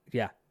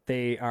yeah,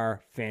 they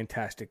are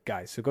fantastic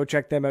guys. So go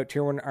check them out,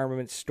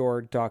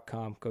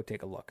 tier1armamentstore.com. Go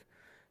take a look.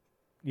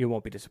 You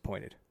won't be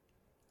disappointed.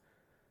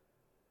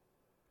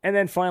 And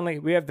then finally,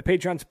 we have the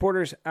Patreon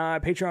supporters.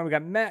 Patreon, we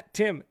got Matt,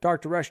 Tim,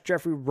 Dr. Rush,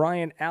 Jeffrey,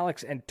 Ryan,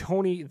 Alex, and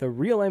Tony, the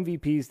real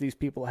MVPs. These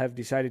people have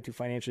decided to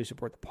financially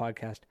support the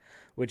podcast,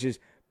 which is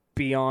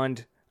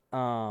beyond,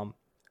 when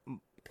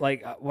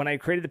I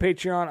created the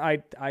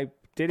Patreon, I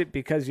did it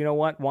because, you know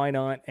what, why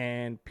not?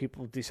 And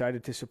people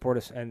decided to support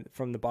us. And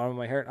from the bottom of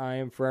my heart, I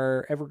am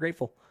forever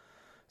grateful.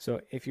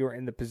 So if you're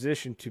in the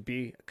position to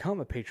become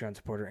a Patreon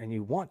supporter and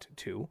you want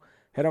to,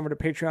 head over to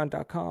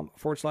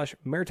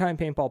patreon.com/Maritime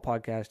Paintball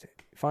Podcast.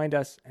 Find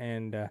us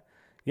and,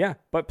 yeah.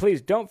 But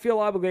please don't feel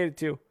obligated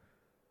to.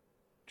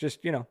 Just,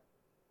 if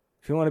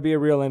you want to be a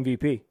real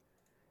MVP.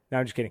 No,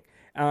 I'm just kidding.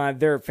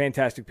 They're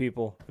fantastic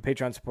people. The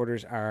Patreon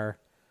supporters are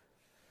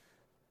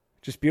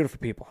just beautiful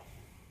people.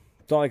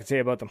 That's all I can say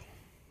about them.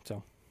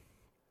 So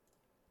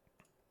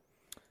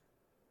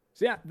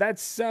yeah,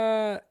 that's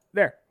there.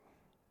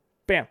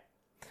 Bam.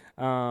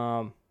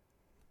 What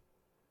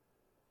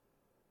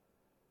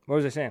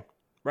was I saying?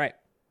 Right.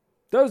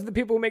 Those are the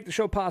people who make the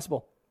show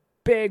possible.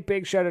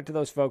 Big shout out to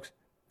those folks.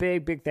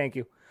 Big thank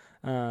you.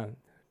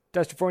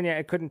 Dustin Fournier,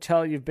 I couldn't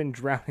tell you've been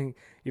growing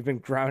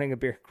a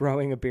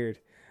beard.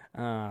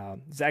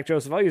 Zach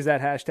Joseph, I'll use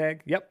that hashtag.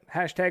 Yep.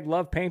 Hashtag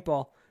love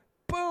paintball.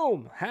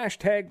 Boom.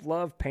 Hashtag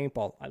love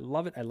paintball. I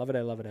love it.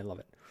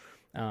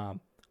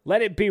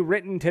 Let it be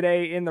written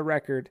today in the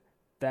record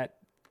that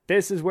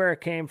this is where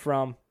it came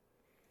from.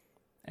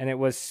 And it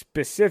was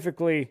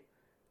specifically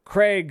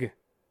Craig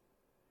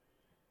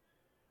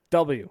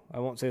W. I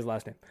won't say his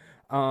last name.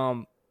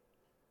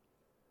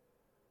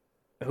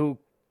 Who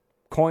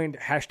coined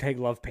hashtag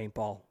love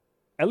paintball.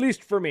 At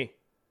least for me,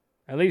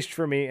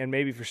 and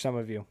maybe for some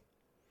of you.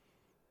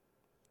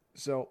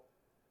 So,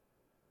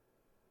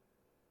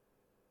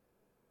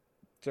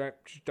 sorry,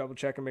 just double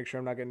check and make sure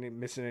I'm not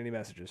missing any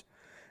messages.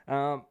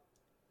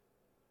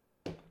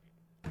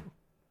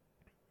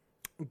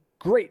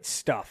 Great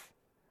stuff.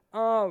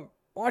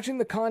 Watching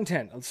the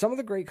content, some of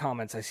the great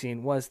comments I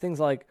seen was things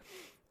like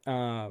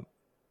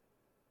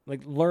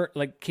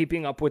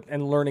keeping up with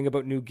and learning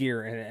about new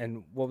gear,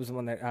 and what was the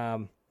one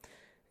that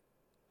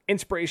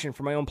inspiration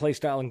for my own play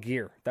style and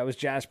gear. That was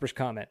Jasper's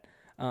comment,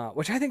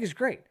 which I think is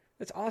great.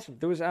 That's awesome.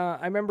 There was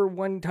I remember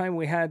one time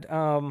we had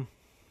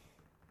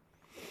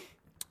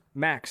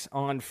Max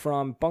on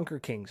from Bunker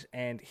Kings,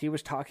 and he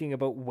was talking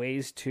about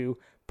ways to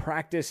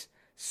practice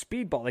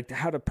speedball, like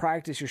how to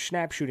practice your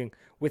snap shooting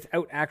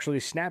without actually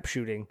snap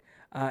shooting,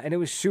 and it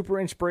was super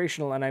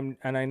inspirational. And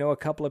I know a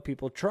couple of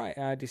people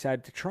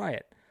decided to try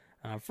it.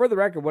 For the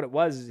record, what it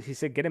was is he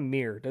said, get a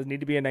mirror. It doesn't need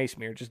to be a nice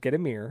mirror. Just get a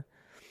mirror.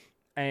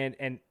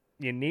 And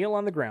you kneel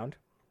on the ground.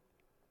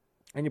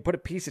 And you put a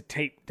piece of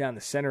tape down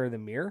the center of the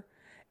mirror.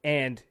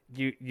 And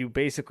you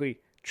basically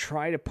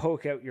try to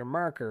poke out your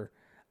marker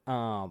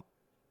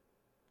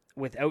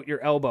without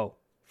your elbow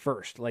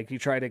first. Like you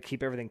try to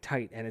keep everything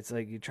tight. And it's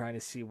like you're trying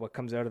to see what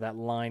comes out of that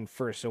line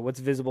first. So what's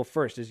visible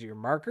first? Is it your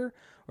marker?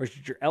 Or is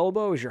it your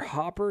elbow? Is your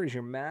hopper? Is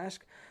your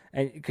mask?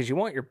 And because you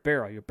want your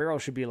barrel. Your barrel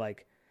should be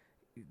like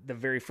the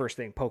very first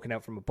thing poking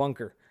out from a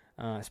bunker,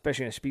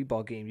 especially in a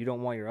speedball game. You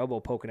don't want your elbow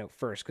poking out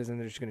first because then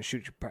they're just going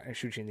to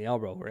shoot you in the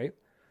elbow, right?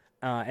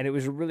 And it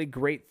was a really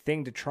great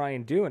thing to try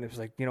and do. And it was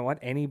like, you know what?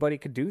 Anybody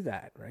could do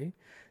that, right?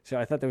 So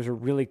I thought that was a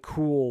really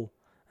cool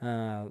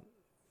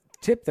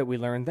tip that we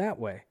learned that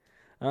way.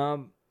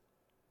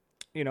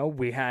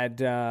 We had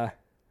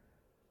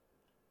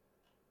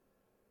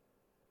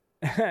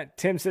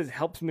Tim says,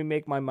 helps me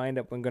make my mind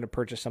up when going to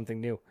purchase something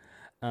new.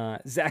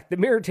 Zach, the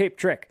mirror tape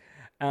trick.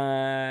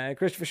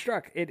 Christopher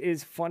Struck, it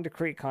is fun to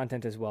create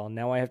content as well.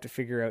 Now I have to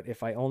figure out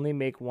if I only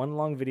make one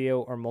long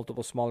video or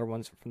multiple smaller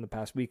ones from the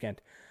past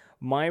weekend.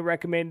 My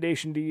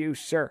recommendation to you,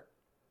 sir,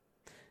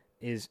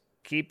 is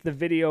keep the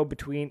video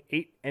between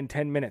 8 and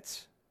 10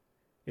 minutes.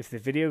 If the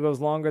video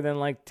goes longer than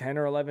like 10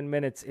 or 11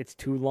 minutes, it's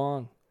too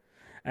long.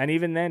 And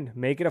even then,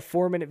 make it a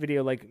 4-minute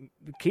video. Like,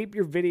 keep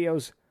your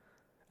videos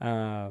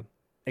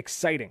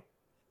exciting,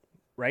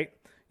 right?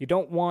 You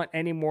don't want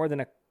any more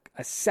than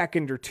a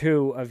second or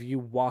two of you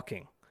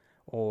walking,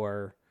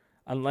 or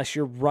unless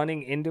you're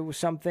running into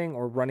something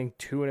or running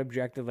to an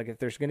objective. Like, if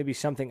there's going to be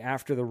something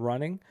after the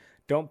running,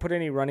 don't put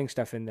any running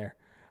stuff in there.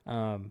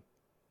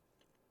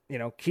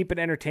 Keep it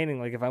entertaining.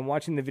 Like, if I'm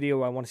watching the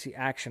video, I want to see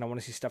action. I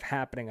want to see stuff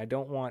happening. I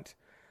don't want,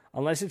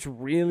 unless it's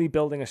really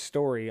building a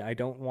story, I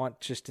don't want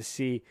just to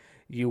see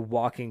you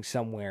walking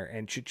somewhere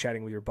and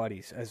chit-chatting with your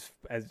buddies. As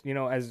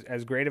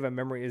great of a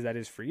memory as that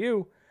is for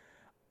you,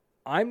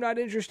 I'm not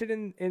interested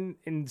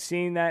in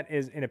seeing that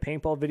as in a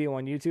paintball video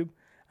on YouTube.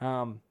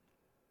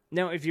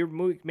 Now, if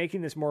you're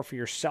making this more for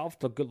yourself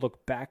to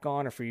look back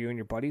on, or for you and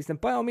your buddies, then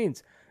by all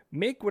means,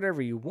 make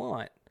whatever you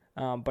want.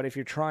 But if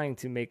you're trying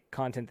to make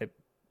content that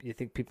you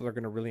think people are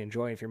going to really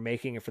enjoy, if you're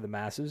making it for the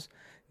masses,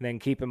 then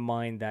keep in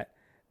mind that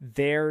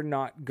they're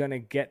not going to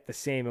get the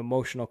same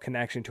emotional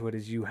connection to it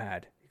as you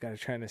had. You got to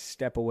try to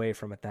step away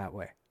from it that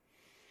way.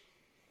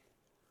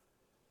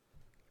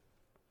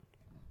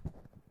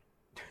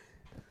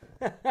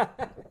 My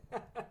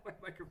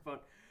microphone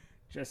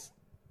just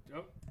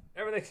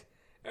everything's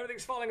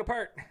falling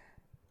apart.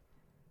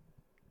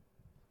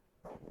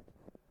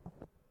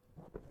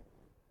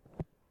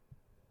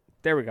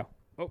 There we go.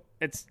 Oh,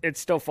 it's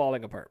still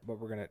falling apart, but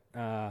we're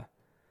gonna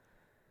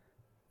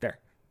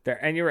there.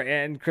 And you're right.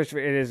 And Christopher,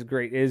 it is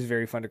great. It is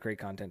very fun to create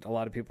content. A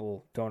lot of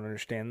people don't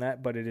understand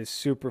that, but it is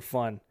super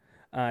fun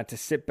to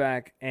sit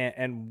back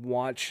and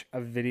watch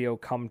a video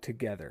come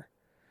together.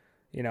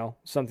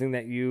 Something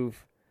that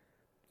you've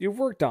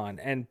worked on,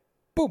 and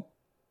boom,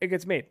 it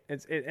gets made.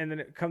 And then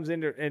it comes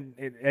into, and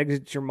it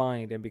exits your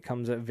mind and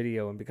becomes a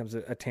video and becomes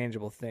a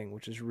tangible thing,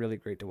 which is really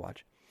great to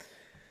watch.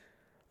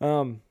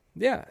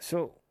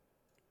 So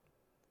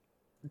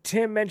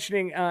Tim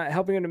mentioning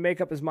helping him to make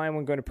up his mind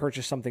when going to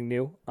purchase something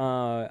new.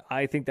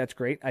 I think that's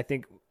great. I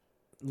think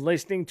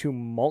listening to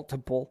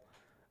multiple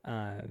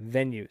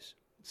venues.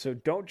 So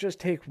don't just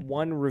take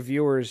one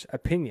reviewer's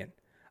opinion.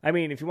 I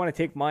mean, if you want to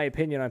take my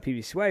opinion on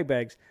PB Swag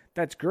Bags,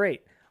 that's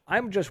great.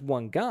 I'm just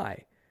one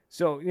guy.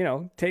 So,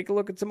 take a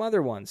look at some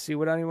other ones. See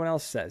what anyone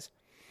else says.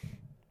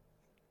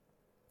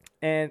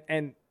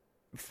 And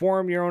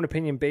form your own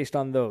opinion based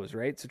on those,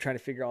 right? So trying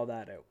to figure all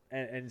that out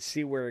and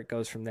see where it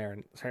goes from there.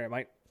 And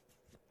sorry,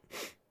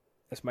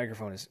 this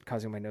microphone is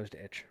causing my nose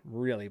to itch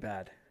really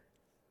bad.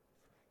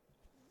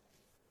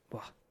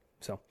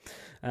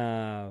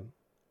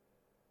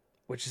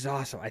 Which is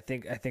awesome. I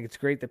think it's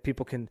great that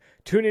people can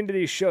tune into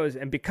these shows,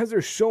 and because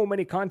there's so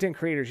many content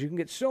creators, you can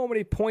get so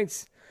many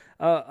points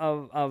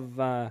of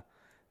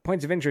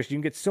points of interest. You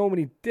can get so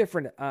many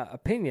different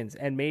opinions,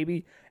 and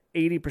maybe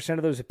 80%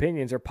 of those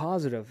opinions are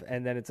positive,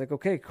 and then it's like,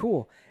 okay,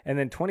 cool. And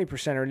then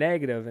 20% are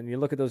negative, and you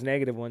look at those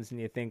negative ones and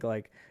you think,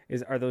 like,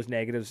 are those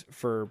negatives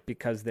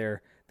because they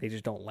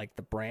just don't like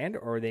the brand,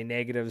 or are they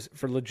negatives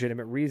for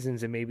legitimate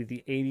reasons? And maybe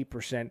the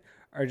 80%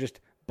 are just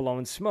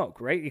blowing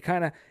smoke, right? You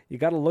got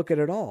to look at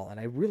it all. And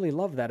I really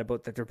love that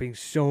about that there being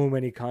so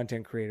many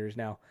content creators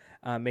now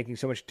making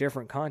so much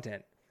different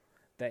content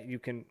that you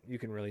can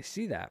really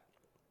see that.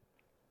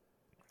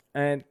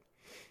 And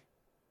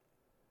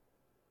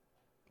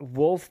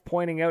Wolf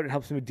pointing out it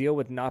helps him deal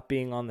with not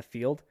being on the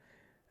field.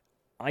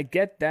 I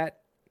get that,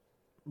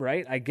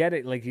 right? I get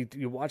it. Like,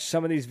 you watch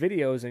some of these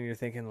videos and you're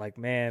thinking, like,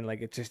 man,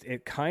 like,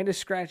 it kind of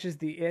scratches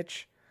the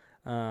itch.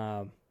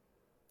 And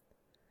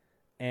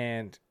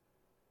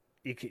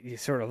you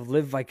sort of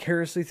live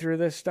vicariously through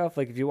this stuff.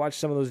 Like, if you watch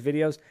some of those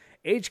videos,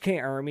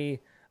 HK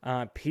Army,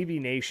 PB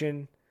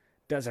Nation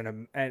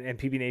and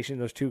PB Nation,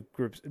 those two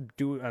groups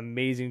do an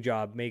amazing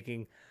job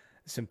making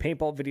some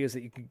paintball videos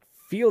that you can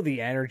feel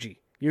the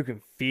energy. You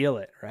can feel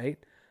it, right?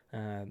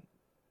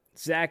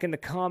 Zach in the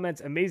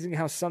comments, amazing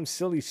how some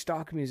silly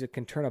stock music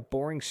can turn a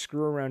boring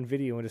screw-around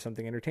video into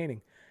something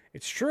entertaining.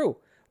 It's true.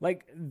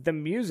 Like, the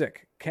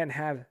music can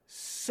have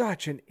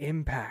such an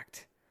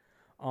impact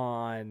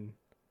on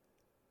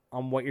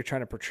what you're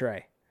trying to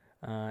portray.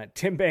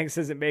 Tim Banks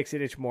says it makes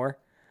it itch more.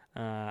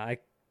 I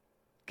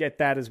get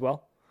that as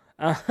well.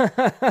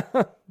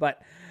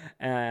 But,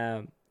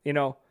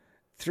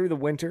 through the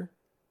winter,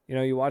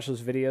 you watch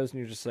those videos and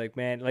you're just like,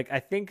 man, like, I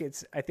think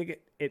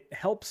it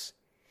helps.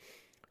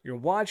 You're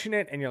watching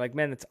it and you're like,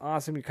 man, that's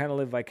awesome. You kind of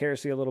live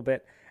vicariously a little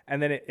bit.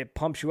 And then it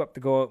pumps you up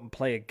to go out and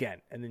play again.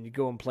 And then you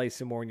go and play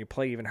some more and you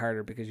play even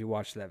harder because you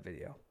watched that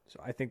video. So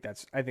I think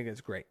that's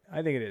great.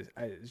 I think it is.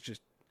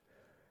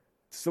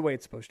 It's the way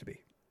it's supposed to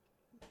be.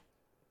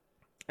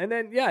 And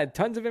then, yeah,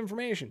 tons of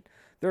information.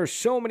 There are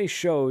so many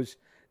shows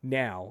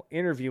now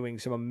interviewing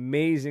some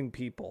amazing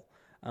people,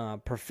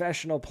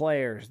 professional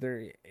players.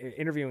 They're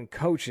interviewing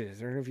coaches.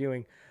 They're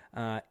interviewing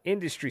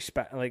industry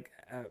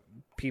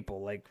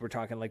people. Like we're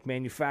talking like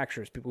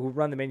manufacturers, people who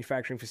run the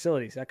manufacturing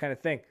facilities, that kind of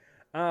thing.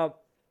 And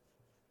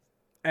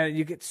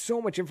you get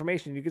so much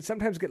information. You could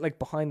sometimes get like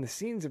behind the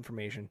scenes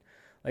information.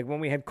 Like when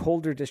we had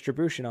Colder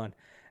Distribution on,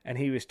 and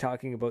he was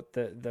talking about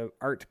the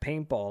art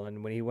paintball,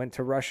 and when he went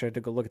to Russia to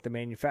go look at the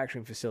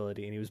manufacturing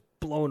facility, and he was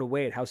blown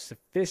away at how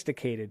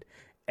sophisticated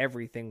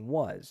everything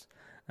was.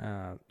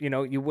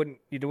 You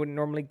wouldn't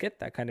normally get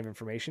that kind of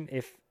information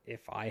if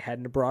I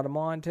hadn't brought him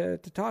on to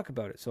talk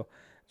about it. So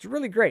it's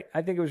really great.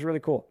 I think it was really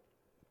cool.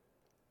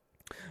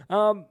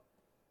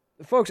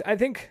 Folks, I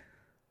think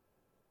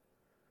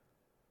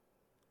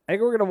we're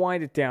going to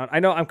wind it down.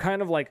 I know I'm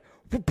kind of like,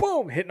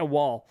 boom, hitting a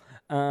wall.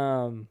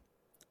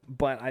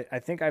 But I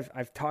think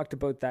I've talked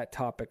about that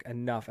topic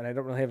enough, and I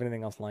don't really have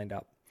anything else lined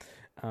up.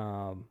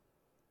 So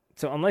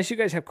unless you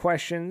guys have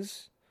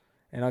questions,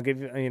 and I'll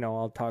give you,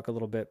 I'll talk a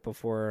little bit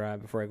before I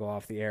go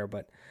off the air.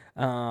 But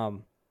my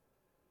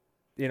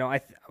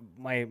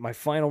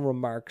final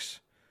remarks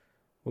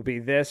will be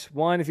this: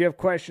 one, if you have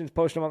questions,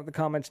 post them up in the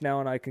comments now,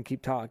 and I can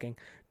keep talking.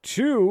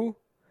 Two,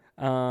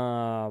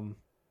 I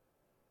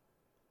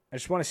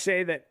just want to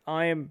say that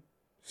I am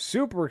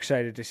super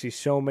excited to see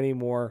so many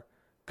more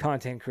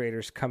content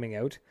creators coming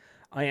out.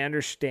 I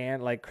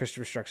understand, like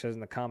Christopher Struck says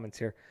in the comments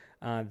here,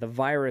 the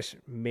virus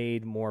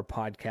made more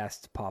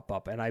podcasts pop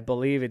up, and I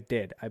believe it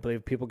did. I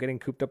believe people getting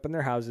cooped up in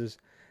their houses,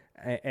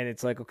 and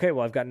it's like, okay,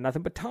 well, I've got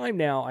nothing but time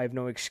now. I have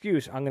no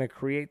excuse. I'm going to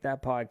create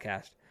that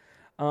podcast.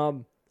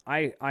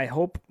 I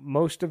hope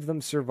most of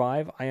them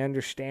survive. I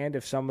understand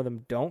if some of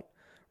them don't.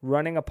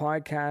 Running a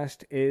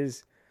podcast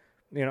is,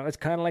 it's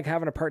kind of like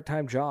having a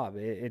part-time job.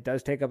 It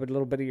does take up a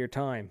little bit of your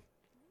time.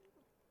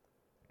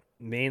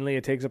 Mainly,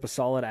 it takes up a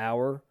solid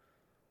hour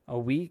a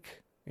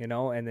week, and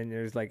then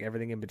there's like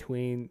everything in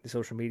between, the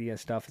social media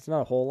stuff. It's not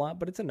a whole lot,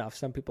 but it's enough.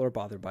 Some people are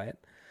bothered by it.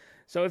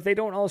 So if they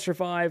don't all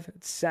survive,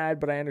 it's sad,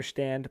 but I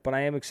understand. But I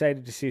am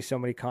excited to see so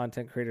many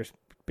content creators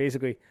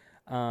basically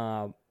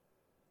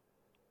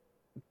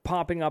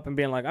popping up and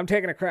being like, I'm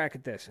taking a crack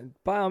at this. And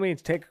by all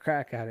means, take a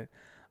crack at it.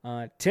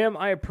 Tim,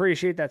 I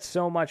appreciate that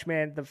so much,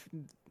 man.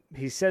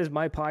 He says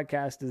my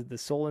podcast is the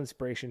sole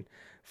inspiration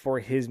for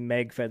his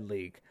MegFed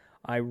League.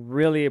 I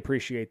really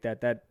appreciate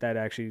that. That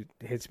actually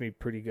hits me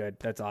pretty good.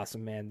 That's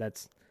awesome, man.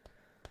 That's,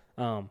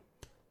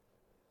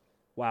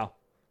 wow.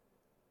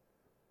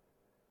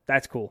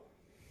 That's cool.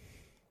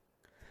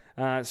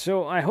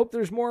 So I hope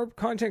there's more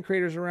content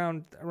creators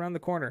around the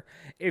corner.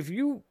 If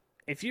you're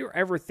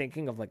ever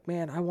thinking of like,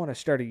 man, I want to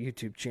start a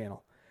YouTube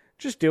channel,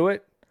 just do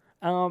it.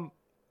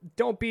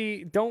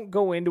 Don't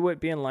go into it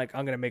being like,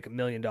 I'm going to make $1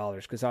 million,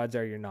 because odds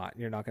are you're not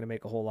going to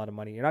make a whole lot of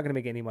money. You're not going to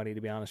make any money,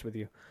 to be honest with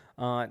you.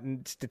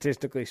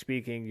 Statistically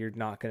speaking, you're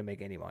not going to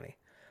make any money,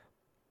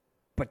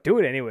 but do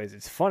it anyways.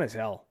 It's fun as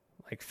hell.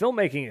 Like,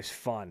 filmmaking is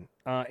fun.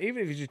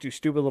 Even if you just do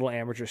stupid little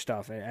amateur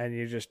stuff and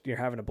you're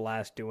having a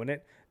blast doing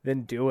it,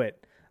 then do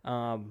it.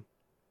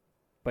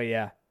 But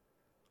yeah,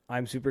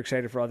 I'm super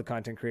excited for all the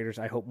content creators.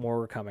 I hope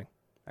more are coming.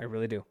 I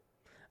really do.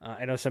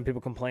 I know some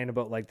people complain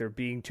about like there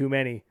being too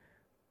many,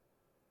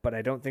 but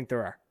I don't think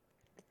there are.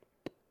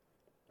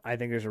 I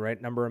think there's a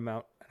right number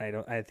amount,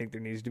 and I think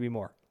there needs to be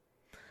more.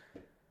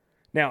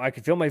 Now, I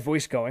can feel my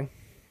voice going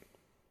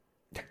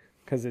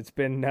because it's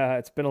been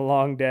a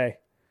long day.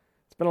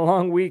 It's been a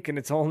long week, and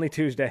it's only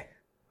Tuesday.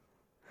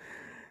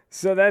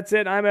 So that's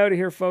it. I'm out of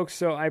here, folks.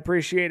 So I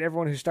appreciate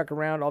everyone who stuck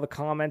around, all the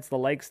comments, the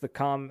likes, the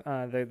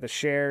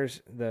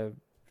shares, the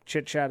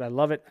chit chat. I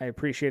love it. I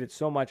appreciate it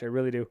so much. I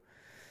really do.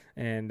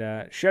 And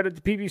shout out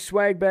to PB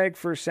Swag Bag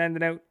for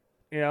sending out,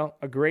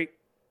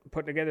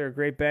 putting together a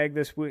great bag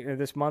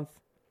this month.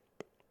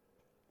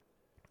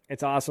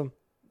 It's awesome.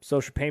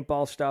 Social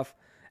paintball stuff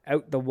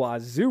out the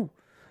wazoo.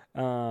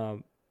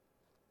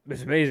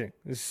 It's amazing.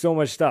 There's so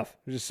much stuff.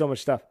 There's just so much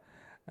stuff.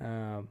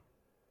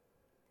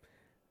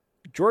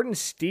 Jordan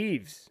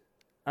Steves,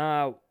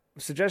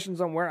 suggestions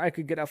on where I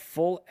could get a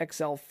full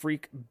XL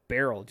Freak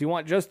barrel. Do you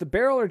want just the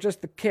barrel or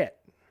just the kit?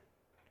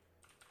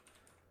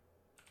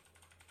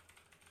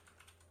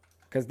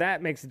 Because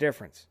that makes a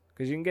difference.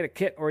 Because you can get a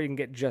kit or you can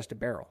get just a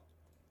barrel.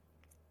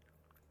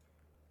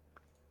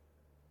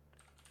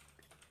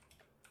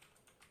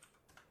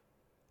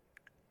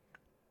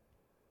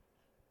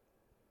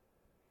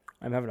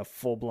 I'm having a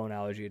full-blown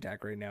allergy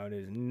attack right now. It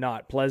is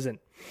not pleasant.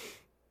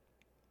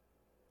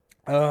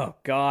 Oh,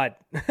 God.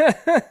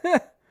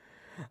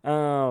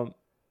 Jordan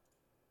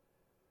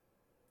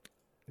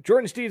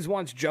Steves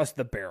wants just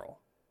the barrel.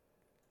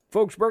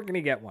 Folks, where can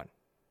he get one?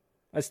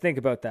 Let's think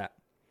about that.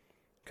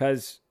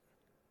 Because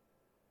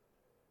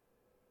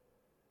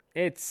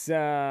it's,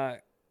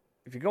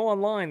 if you go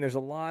online, there's a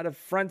lot of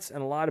fronts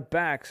and a lot of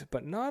backs,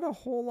 but not a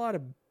whole lot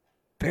of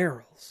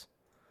barrels.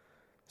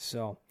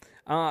 So,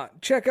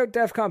 check out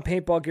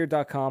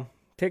defconpaintballgear.com.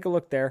 Take a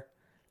look there.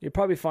 You'll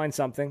probably find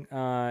something.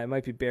 It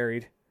might be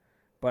buried,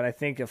 but I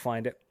think you'll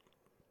find it.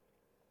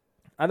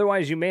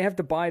 Otherwise, you may have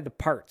to buy the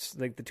parts,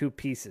 like the two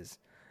pieces.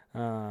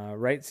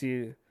 right? So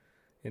you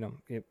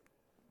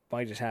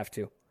might just have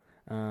to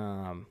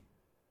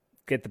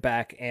get the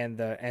back and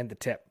the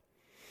tip.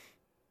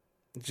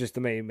 It's just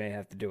the way you may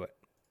have to do it.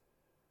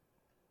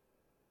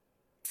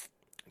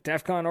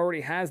 DEF CON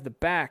already has the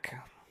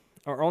back,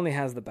 or only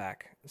has the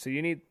back. So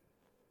you need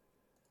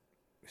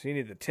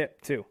the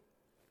tip too.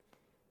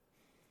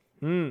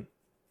 There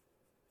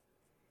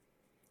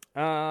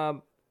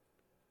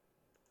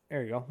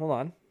you go. Hold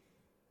on.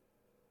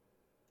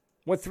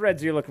 What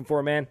threads are you looking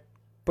for, man?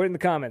 Put it in the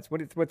comments.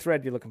 What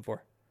thread are you looking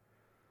for?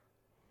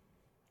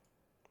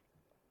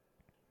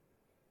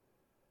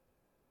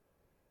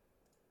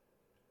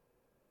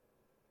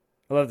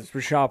 I love this.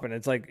 We're shopping.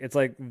 It's like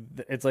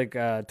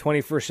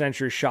 21st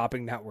century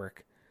shopping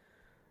network.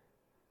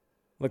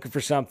 Looking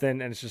for something,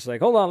 and it's just like,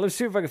 hold on, let's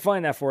see if I can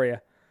find that for you.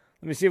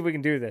 Let me see if we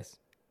can do this.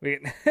 We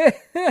can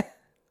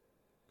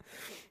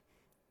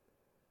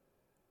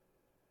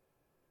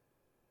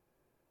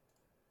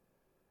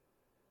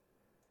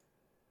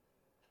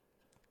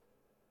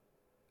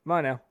Come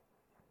on now.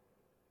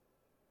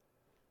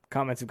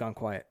 Comments have gone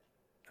quiet.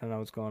 I don't know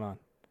what's going on.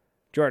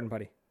 Jordan,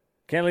 buddy.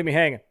 Can't leave me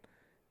hanging.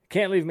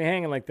 Can't leave me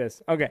hanging like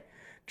this. Okay.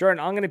 Jordan,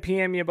 I'm going to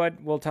PM you, bud.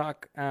 We'll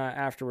talk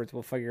afterwards.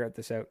 We'll figure out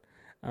this out.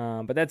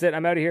 But that's it.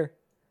 I'm out of here.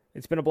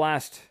 It's been a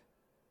blast.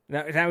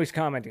 Now he's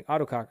commenting.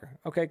 Autococker.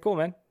 Okay, cool,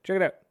 man. Check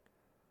it out.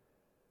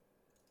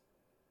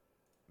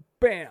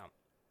 Bam.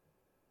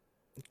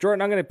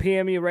 Jordan, I'm going to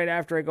PM you right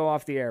after I go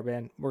off the air,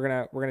 man.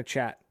 We're gonna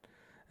chat.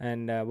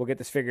 And we'll get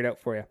this figured out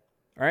for you.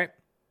 All right?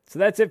 So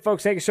that's it,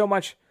 folks. Thank you so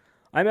much.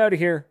 I'm out of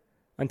here.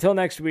 Until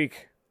next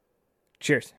week. Cheers.